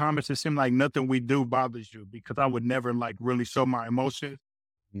 like, Thomas, it seemed like nothing we do bothers you because I would never like really show my emotions.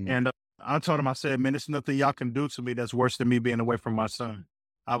 Mm. And I told him, I said, man, it's nothing y'all can do to me that's worse than me being away from my son.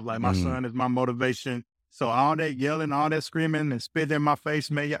 I was like, my Mm. son is my motivation. So all that yelling, all that screaming and spitting in my face,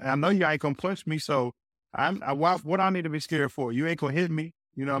 man, I know you ain't gonna punch me. So what I need to be scared for? You ain't gonna hit me.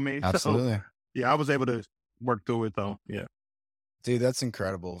 You know what I mean? So Absolutely. yeah, I was able to work through it though. Yeah. Dude, that's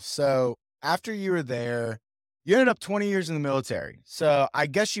incredible. So after you were there, you ended up 20 years in the military. So I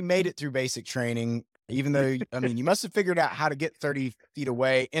guess you made it through basic training, even though, I mean, you must have figured out how to get 30 feet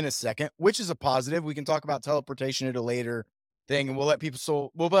away in a second, which is a positive. We can talk about teleportation at a later thing and we'll let people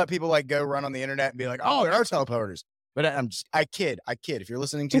like go run on the internet and be like, oh, there are teleporters. But I kid. If you're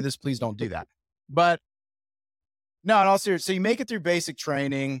listening to this, please don't do that. But no, in all seriousness, so you make it through basic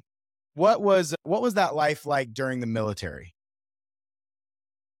training. What was that life like during the military?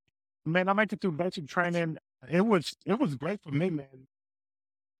 Man, I made it through basic training. It was great for me, man.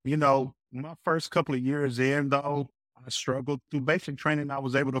 My first couple of years in though, I struggled through basic training. I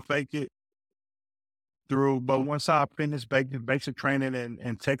was able to fake it through, but once I finished basic training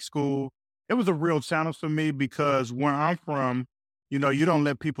and tech school, it was a real challenge for me because where I'm from, you don't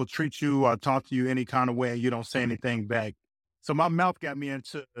let people treat you or talk to you any kind of way and you don't say anything back. So my mouth got me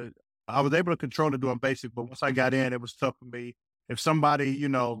into, I was able to control it doing basic, but once I got in, it was tough for me. If somebody,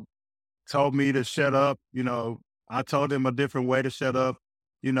 told me to shut up, I told them a different way to shut up,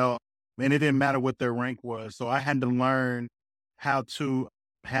 you know, and it didn't matter what their rank was. So I had to learn how to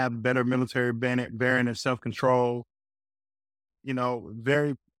have better military bearing and self-control,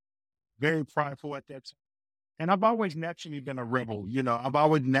 very, very prideful at that time. And I've always naturally been a rebel, I've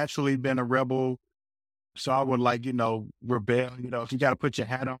always naturally been a rebel. So I would like, rebel, if you got to put your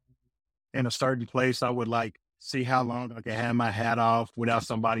hat on in a certain place, I would like see how long I can have my hat off without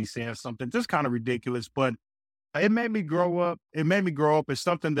somebody saying something, just kind of ridiculous. But it made me grow up. It made me grow up. It's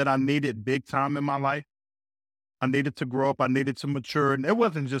something that I needed big time in my life. I needed to grow up. I needed to mature. And it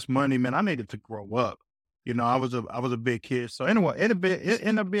wasn't just money, man. I needed to grow up. I was a big kid. So anyway, it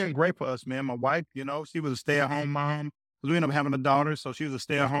ended up being great for us, man. My wife, she was a stay-at-home mom. 'Cause we ended up having a daughter. So she was a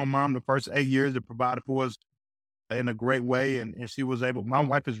stay-at-home mom the first 8 years that provided for us in a great way. And she was able, my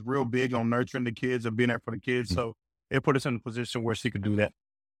wife is real big on nurturing the kids and being there for the kids. So it put us in a position where she could do that.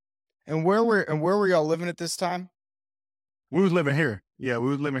 And where were y'all living at this time? We was living here. Yeah, we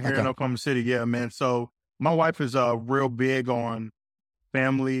was living here in Okay. Oklahoma City. Yeah, man. So my wife is real big on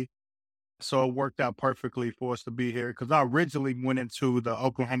family. So it worked out perfectly for us to be here because I originally went into the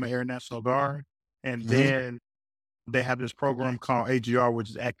Oklahoma Air National Guard, and Mhm. then they have this program called AGR, which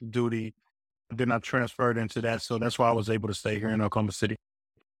is active duty. Then I transferred into that, so that's why I was able to stay here in Oklahoma City.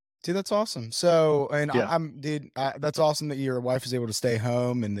 Dude, that's awesome. So, and Yeah, that's awesome that your wife is able to stay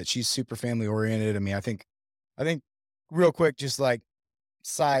home and that she's super family oriented. I mean, I think real quick, just like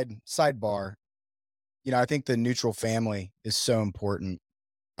sidebar, I think the neutral family is so important.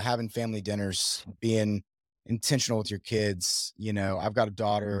 Having family dinners, being intentional with your kids. I've got a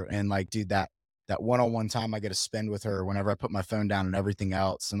daughter and like, dude, that one-on-one time I get to spend with her whenever I put my phone down and everything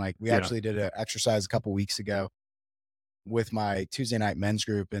else. And like, we yeah, actually did an exercise a couple weeks ago with my Tuesday night men's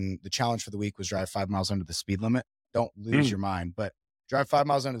group. And the challenge for the week was drive 5 miles under the speed limit. Don't lose mm, your mind, but drive 5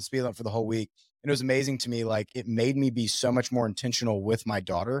 miles under the speed limit for the whole week. And it was amazing to me. Like, it made me be so much more intentional with my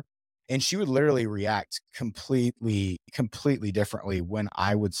daughter. And she would literally react completely differently when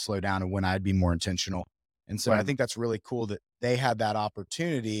I would slow down and when I'd be more intentional. And so I right, think that's really cool that they had that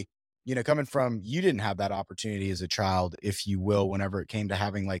opportunity, coming from, you didn't have that opportunity as a child, if you will, whenever it came to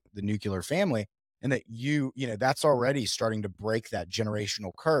having like the nuclear family, and that that's already starting to break that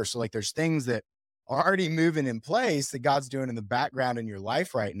generational curse. So like, there's things that are already moving in place that God's doing in the background in your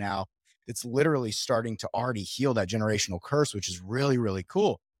life right now. It's literally starting to already heal that generational curse, which is really, really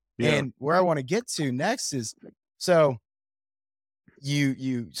cool. yeah. And where I want to get to next is, so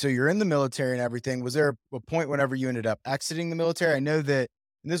so you're in the military and everything. Was there a point whenever you ended up exiting the military? I know that,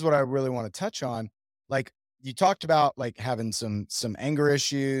 and this is what I really want to touch on. Like, you talked about like having some anger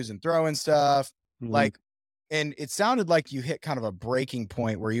issues and throwing stuff, Mhm. like, and it sounded like you hit kind of a breaking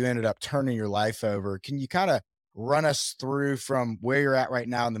point where you ended up turning your life over. Can you kind of run us through from where you're at right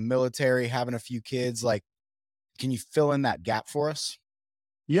now in the military, having a few kids? Like, can you fill in that gap for us?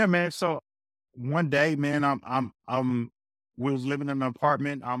 Yeah, man. So one day, man, we was living in an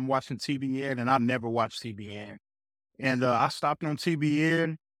apartment. I'm watching TBN, and I never watched TBN. And I stopped on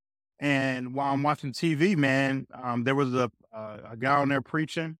TBN, and while I'm watching TV, man, there was a guy on there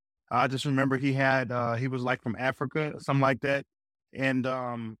preaching. I just remember he was like from Africa, something like that. And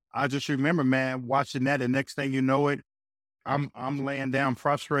I just remember, man, watching that. And next thing you know it, I'm laying down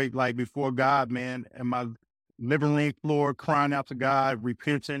prostrate like before God, man, and my living room floor, crying out to God,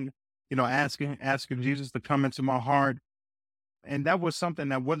 repenting, asking Jesus to come into my heart. And that was something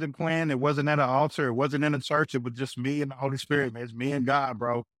that wasn't planned. It wasn't at an altar. It wasn't in a church. It was just me and the Holy Spirit, man. It's me and God,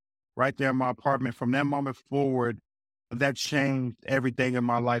 bro, right there in my apartment. From that moment forward, that changed everything in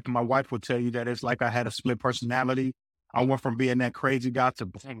my life. And my wife would tell you that it's like I had a split personality. I went from being that crazy guy to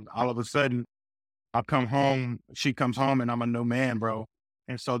boom, all of a sudden I come home, she comes home, and I'm a new man, bro.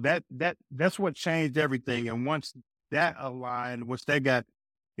 And so that's what changed everything. And once that aligned, once that got,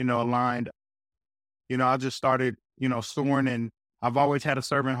 aligned, I just started, soaring. And I've always had a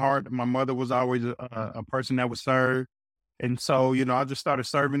servant heart. My mother was always a person that would serve. And so, I just started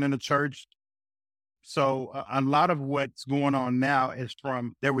serving in the church. So a lot of what's going on now is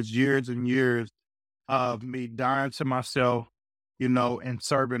from, there was years and years of me dying to myself, and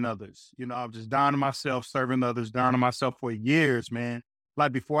serving others. I was just dying to myself, serving others, dying to myself for years, man.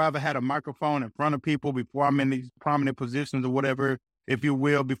 Like before I ever had a microphone in front of people, before I'm in these prominent positions or whatever, if you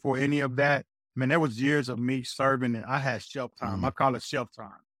will, before any of that, man, there was years of me serving, and I had shelf time. I Mhm. call it shelf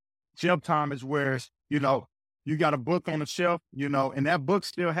time. Shelf time is where, you got a book on the shelf, and that book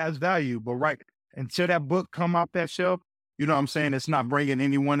still has value, but right until that book come off that shelf, you know what I'm saying? It's not bringing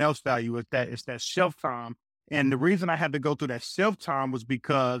anyone else value. It's that shelf time. And the reason I had to go through that shelf time was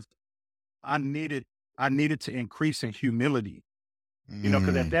because I needed I needed to increase in humility.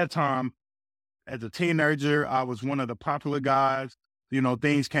 Because at Mm. that time As a teenager, I was one of the popular guys.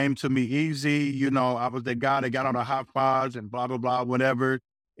 Things came to me easy. I was the guy that got on the hot fives and blah, blah, blah, whatever.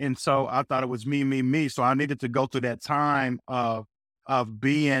 And so I thought it was me, me, me. So I needed to go through that time of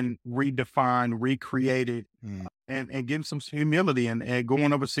being redefined, recreated, Mm. and getting some humility and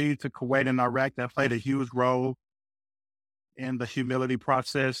going overseas to Kuwait and Iraq. That played a huge role in the humility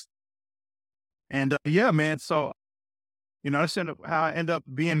process. And yeah, man. So, that's how I end up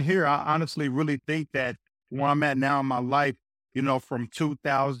being here. I honestly really think that where I'm at now in my life, from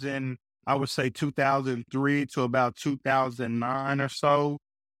 2000, I would say 2003 to about 2009 or so,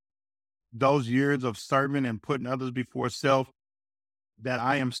 those years of serving and putting others before self, that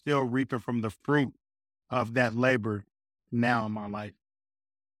I am still reaping from the fruit of that labor now in my life.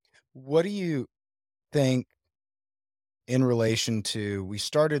 What do you think in relation to, we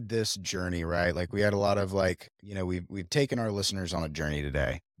started this journey, right? Like we had a lot of we've taken our listeners on a journey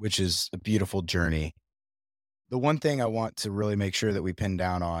today, which is a beautiful journey. The one thing I want to really make sure that we pin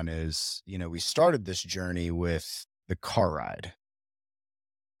down on is, we started this journey with the car ride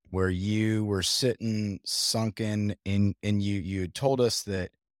where you were sitting sunken in, and you had told us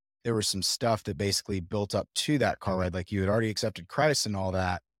that there was some stuff that basically built up to that car ride. Like you had already accepted Christ and all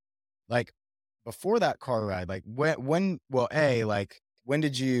that. Like before that car ride, like when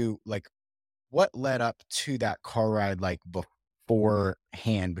did you, like, what led up to that car ride, like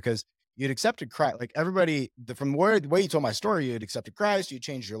beforehand? Because you'd accepted Christ, like everybody, from the way you told my story, you had accepted Christ, you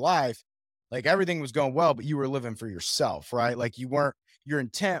changed your life, like everything was going well, but you were living for yourself, right? Like you weren't, your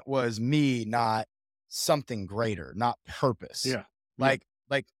intent was me, not something greater, not purpose. Yeah. Like,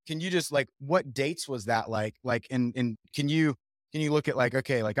 can you just, like, what dates was that like, and can you look at, like,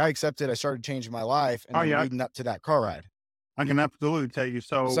 okay, like I accepted, I started changing my life, and Oh, then yeah. leading up to that car ride? I can absolutely tell you.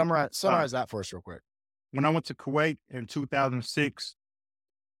 So Summarize that for us real quick. when I went to Kuwait in 2006,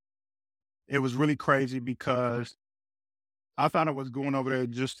 it was really crazy because I thought I was going over there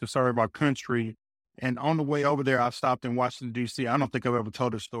just to serve our country. And on the way over there, I stopped in Washington, D.C. I don't think I've ever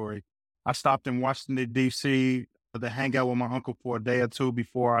told this story. I stopped in Washington, D.C. to hang out with my uncle for a day or two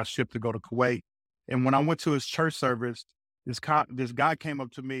before I shipped to go to Kuwait. And when I went to his church service, this guy came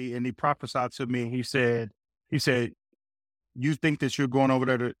up to me and he prophesied to me. He said, you think that you're going over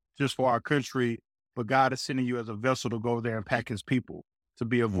there just for our country, but God is sending you as a vessel to go over there and pack his people, to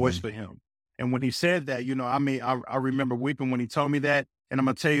be a voice for him. And when he said that, I remember weeping when he told me that. And I'm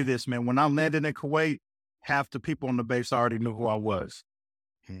going to tell you this, man, when I landed in Kuwait, half the people on the base already knew who I was.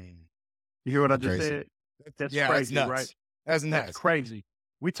 You hear what I just said? That's crazy, that's nuts. right? That's nuts. That's crazy.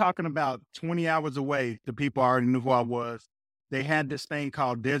 We're talking about 20 hours away. The people already knew who I was. They had this thing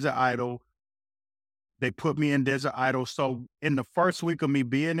called Desert Idol. They put me in Desert Idol. So in the first week of me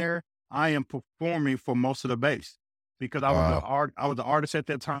being there, I am performing for most of the base because I was an artist at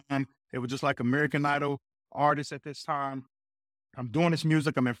that time. It was just like American Idol artist at this time. I'm doing this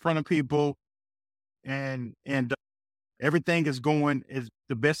music. I'm in front of people, and everything is going as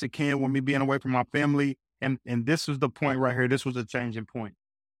the best it can with me being away from my family. And this was the point right here. This was a changing point.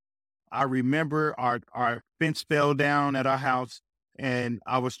 I remember our fence fell down at our house, and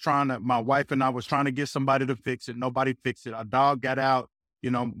my wife and I was trying to get somebody to fix it. Nobody fixed it. Our dog got out.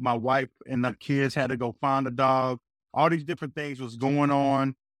 My wife and the kids had to go find the dog. All these different things was going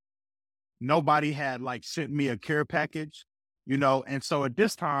on. Nobody had sent me a care package, and so at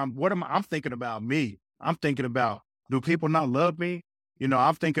this time, I'm thinking about me. I'm thinking about, do people not love me?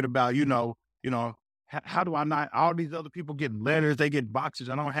 I'm thinking about, how do I not, all these other people getting letters, they get boxes,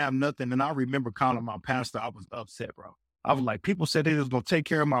 I don't have nothing. And I remember calling my pastor, I was upset, bro. I was like, people said they was going to take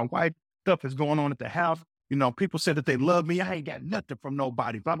care of my wife. Stuff is going on at the house. People said that they love me. I ain't got nothing from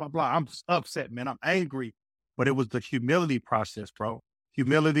nobody, blah, blah, blah. I'm upset, man. I'm angry. But it was the humility process, bro.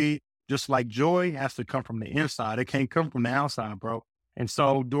 Humility, just like joy, has to come from the inside. It can't come from the outside, bro. And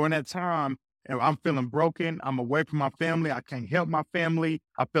so during that time, I'm feeling broken. I'm away from my family. I can't help my family.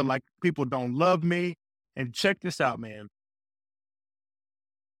 I feel like people don't love me. And check this out, man.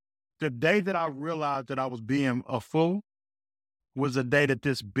 The day that I realized that I was being a fool was the day that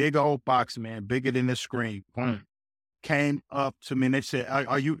this big old box, man, bigger than this screen, came up to me and they said,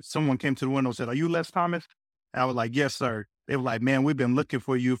 someone came to the window and said, "Are you Les Thomas?" And I was like, "Yes, sir." They were like, "Man, we've been looking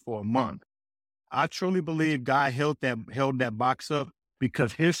for you for a month." I truly believe God held that box up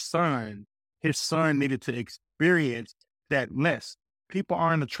because his son needed to experience that less. People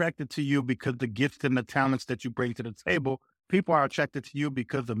aren't attracted to you because the gifts and the talents that you bring to the table. People are attracted to you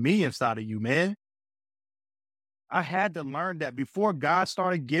because of me inside of you, man. I had to learn that before God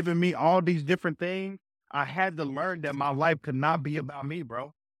started giving me all these different things. I had to learn that my life could not be about me,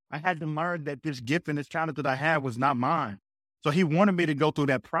 bro. I had to learn that this gift and this talent that I had was not mine. So he wanted me to go through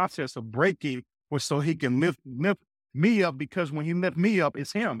that process of breaking, so he can lift me up, because when he lift me up,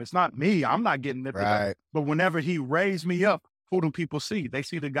 it's him. It's not me. I'm not getting lifted up. Right. But whenever he raised me up, who do people see? They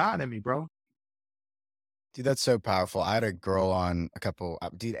see the God in me, bro. Dude, that's so powerful. I had a girl on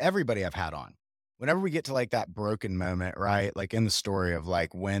dude, everybody I've had on. Whenever we get to like that broken moment, right? Like in the story of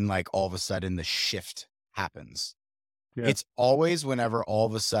like when like all of a sudden the shift happens. Yeah. It's always whenever all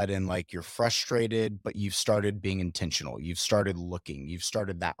of a sudden like you're frustrated, but you've started being intentional. You've started looking. You've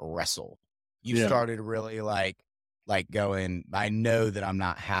started that wrestle. You Yeah. started really like going, I know that I'm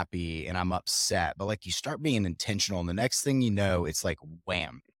not happy and I'm upset, but like you start being intentional and the next thing you know, it's like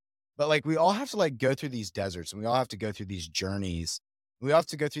wham. But like we all have to like go through these deserts and we all have to go through these journeys. We all have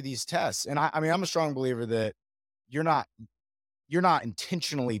to go through these tests. And I mean, I'm a strong believer that you're not you're not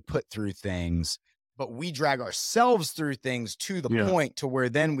intentionally put through things, but we drag ourselves through things to the Yeah. point to where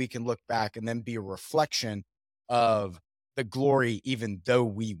then we can look back and then be a reflection of the glory, even though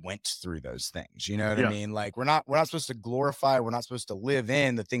we went through those things. You know what I Yeah. mean? Like we're not supposed to glorify, we're not supposed to live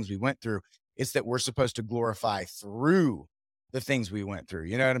in the things we went through. It's that we're supposed to glorify through the things we went through.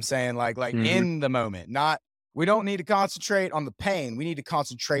 You know what I'm saying? Like Mhm. in the moment, not we don't need to concentrate on the pain. We need to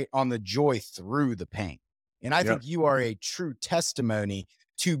concentrate on the joy through the pain. And I Yep. think you are a true testimony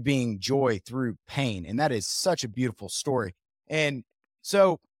to being joy through pain. And that is such a beautiful story. And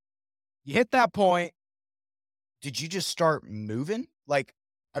so you hit that point. Did you just start moving? Like,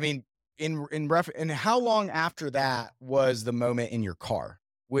 I mean, and how long after that was the moment in your car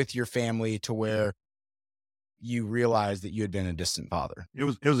with your family to where you realized that you had been a distant father? It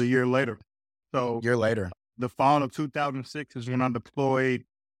was a year later. So A year later. the fall of 2006 is when I deployed.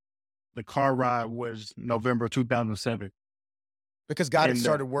 The car ride was November 2007. Because God had And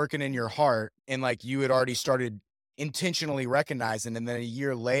started working in your heart and like you had already started intentionally recognizing, and then a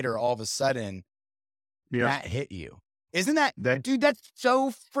year later, all of a sudden, yeah, that hit you. Isn't that, that dude, that's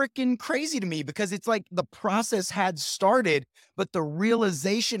so freaking crazy to me because it's like the process had started, but the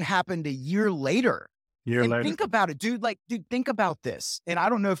realization happened a year later. year And later. think about it, dude. Like, dude, think about this. And I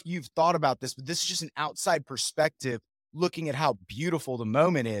don't know if you've thought about this, but this is just an outside perspective looking at how beautiful the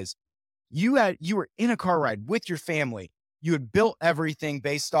moment is. You were in a car ride with your family. You had built everything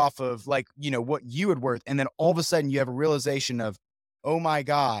based off of like, you know, what you had worth. And then all of a sudden you have a realization of, oh my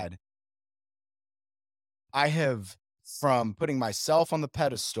God, I have, from putting myself on the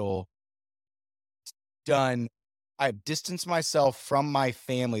pedestal, I've distanced myself from my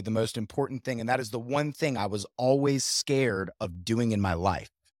family, the most important thing. And that is the one thing I was always scared of doing in my life.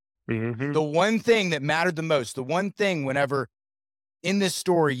 Mhm. The one thing that mattered the most, the one thing whenever in this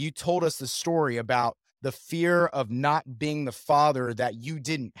story, you told us the story about the fear of not being the father that you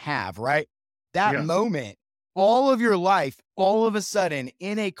didn't have, right? That Yeah. moment, all of your life, all of a sudden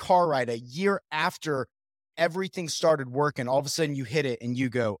in a car ride, a year after everything started working, all of a sudden you hit it and you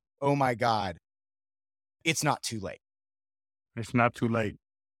go, oh my God, it's not too late. It's not too late.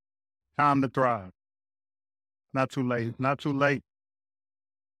 Time to thrive. Not too late. Not too late.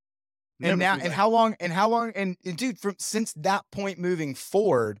 And Never now, too and late. how long, and dude, since that point moving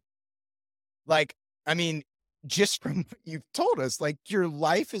forward, like, I mean, just from what you've told us, like your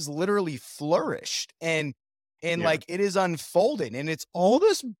life is literally flourished and Yeah. like it is unfolding and it's all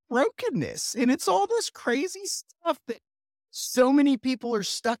this brokenness and it's all this crazy stuff that so many people are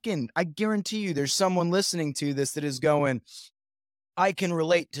stuck in. I guarantee you there's someone listening to this that is going, I can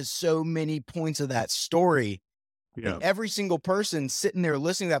relate to so many points of that story. Yeah. And every single person sitting there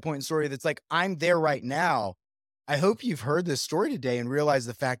listening to that point in the story that's like, I'm there right now. I hope you've heard this story today and realized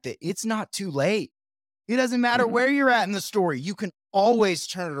the fact that it's not too late. It doesn't matter Mhm. where you're at in the story. You can always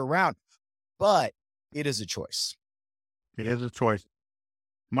turn it around, but it is a choice. It is a choice.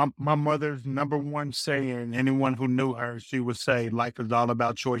 My mother's number one saying, anyone who knew her, she would say, life is all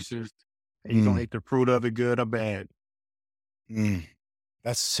about choices. And you're gonna eat the fruit of it, good or bad.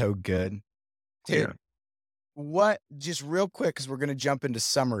 That's so good. Dude, Yeah. what, just real quick, because we're going to jump into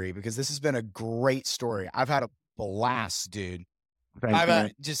summary because this has been a great story. I've had a blast, dude. Thanks,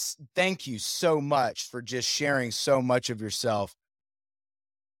 man. Just thank you so much for just sharing so much of yourself.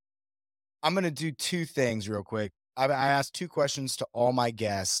 I'm going to do two things real quick. I asked two questions to all my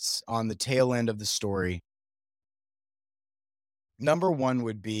guests on the tail end of the story. Number one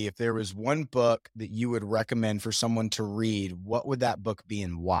would be if there was one book that you would recommend for someone to read, what would that book be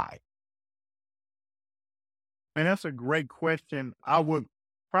and why? Man, that's a great question. I would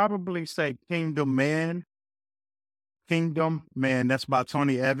probably say Kingdom Man. Kingdom Man, that's by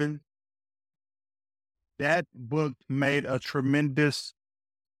Tony Evans. That book made a tremendous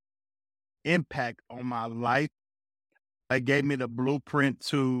impact on my life. It gave me the blueprint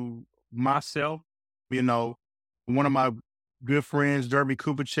to myself. You know, one of my good friends, Derby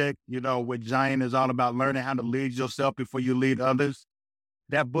Kupacek, with Giant is all about learning how to lead yourself before you lead others.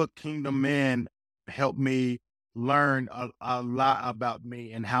 That book, Kingdom Men, helped me learn a lot about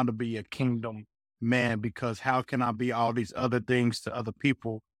me and how to be a kingdom man, because how can I be all these other things to other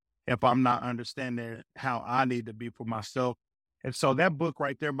people if I'm not understanding how I need to be for myself? And so that book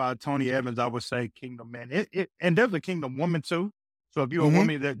right there by Tony Evans, I would say Kingdom Man. And there's a Kingdom Woman too. So if you're a Mm-hmm.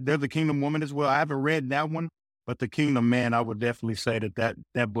 woman, there's a Kingdom Woman as well. I haven't read that one, but the Kingdom Man, I would definitely say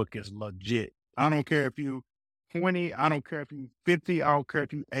that book is legit. I don't care if you 20, I don't care if you 50, I don't care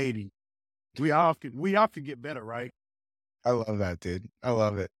if you 80. We all can get better, right? I love that, dude. I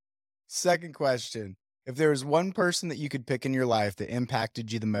love it. Second question. If there was one person that you could pick in your life that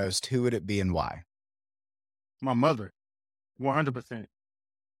impacted you the most, who would it be and why? My mother, 100%.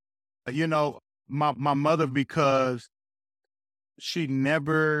 My mother, because she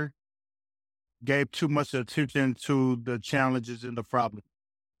never gave too much attention to the challenges and the problems.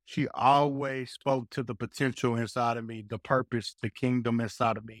 She always spoke to the potential inside of me, the purpose, the kingdom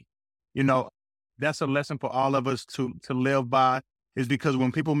inside of me. You know, that's a lesson for all of us to live by, is because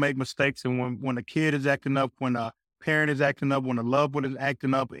when people make mistakes, and when a kid is acting up, when a parent is acting up, when a loved one is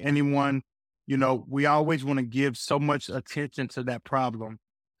acting up, anyone, we always want to give so much attention to that problem.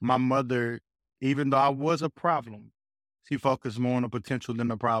 My mother, even though I was a problem, she focused more on the potential than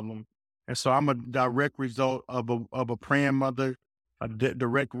the problem. And so I'm a direct result of a praying mother, a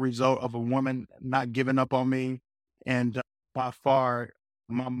direct result of a woman not giving up on me. And by far,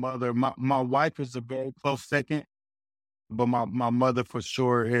 my mother, my wife is a very close second, but my mother for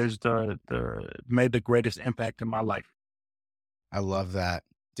sure is the made the greatest impact in my life. I love that.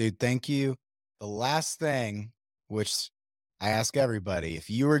 Dude, thank you. The last thing, which I ask everybody, if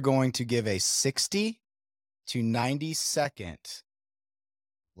you were going to give a 60 to 90-second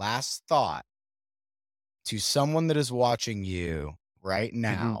last thought to someone that is watching you right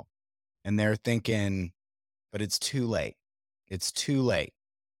now, and they're thinking, but it's too late. It's too late.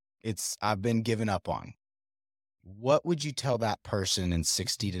 I've been given up on. What would you tell that person in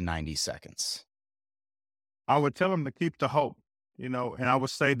 60 to 90 seconds? I would tell them to keep the hope, and I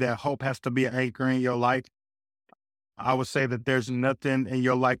would say that hope has to be an anchor in your life. I would say that there's nothing in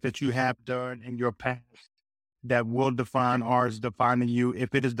your life that you have done in your past that will define or is defining you.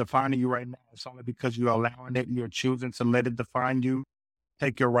 If it is defining you right now, it's only because you're allowing it and you're choosing to let it define you.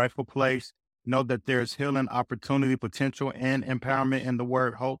 Take your rightful place. Know that there's healing, opportunity, potential, and empowerment in the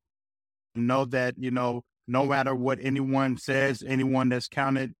word hope. Know that, no matter what anyone says, anyone that's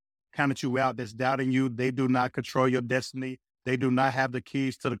counted you out, that's doubting you, they do not control your destiny. They do not have the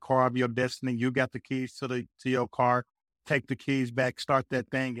keys to the car of your destiny. You got the keys to your car. Take the keys back, start that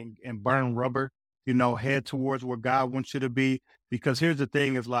thing and burn rubber, head towards where God wants you to be. Because here's the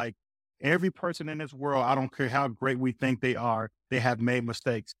thing, is like every person in this world, I don't care how great we think they are, they have made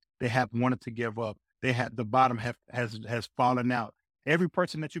mistakes. They have wanted to give up. The bottom has fallen out. Every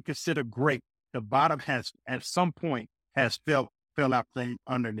person that you consider great, the bottom has at some point has fell out thing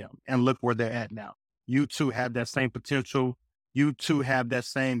under them, and look where they're at now. You too have that same potential. You too have that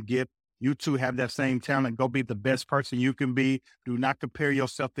same gift. You too have that same talent. Go be the best person you can be. Do not compare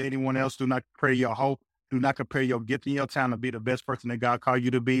yourself to anyone else. Do not compare your hope. Do not compare your gift and your talent. Be the best person that God called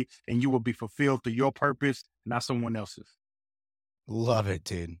you to be, and you will be fulfilled to your purpose, not someone else's. Love it,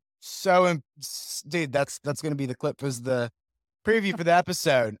 dude. So, dude, that's going to be the clip as the preview for the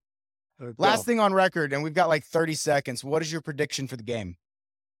episode. Last thing on record, and we've got like 30 seconds. What is your prediction for the game?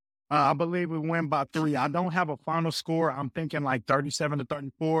 I believe we win by 3. I don't have a final score. I'm thinking like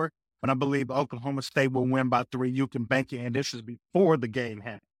 37-34, but I believe Oklahoma State will win by 3. You can bank it, and this is before the game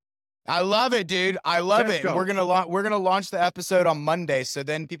happens. I love it, dude. I love Let's it. go. We're gonna launch the episode on Monday, so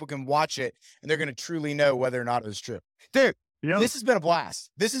then people can watch it and they're gonna truly know whether or not it was true. Dude, This has been a blast.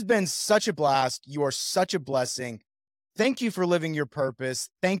 This has been such a blast. You are such a blessing. Thank you for living your purpose.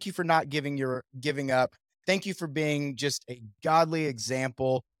 Thank you for not giving up. Thank you for being just a godly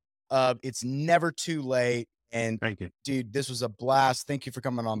example of it's never too late. And Thank you. Dude, this was a blast. Thank you for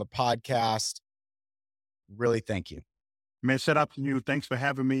coming on the podcast. Really, thank you. Man, shout out to you. Thanks for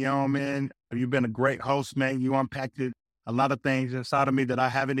having me on, man. You've been a great host, man. You unpacked a lot of things inside of me that I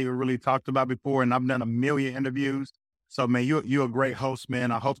haven't even really talked about before, and I've done a million interviews. So, man, you're a great host,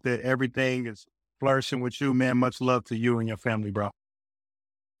 man. I hope that everything is flourishing with you, man. Much love to you and your family, bro.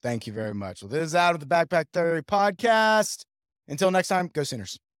 Thank you very much. Well, this is Out of the Backpack Theory podcast. Until next time, go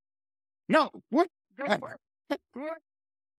Sooners. No, what?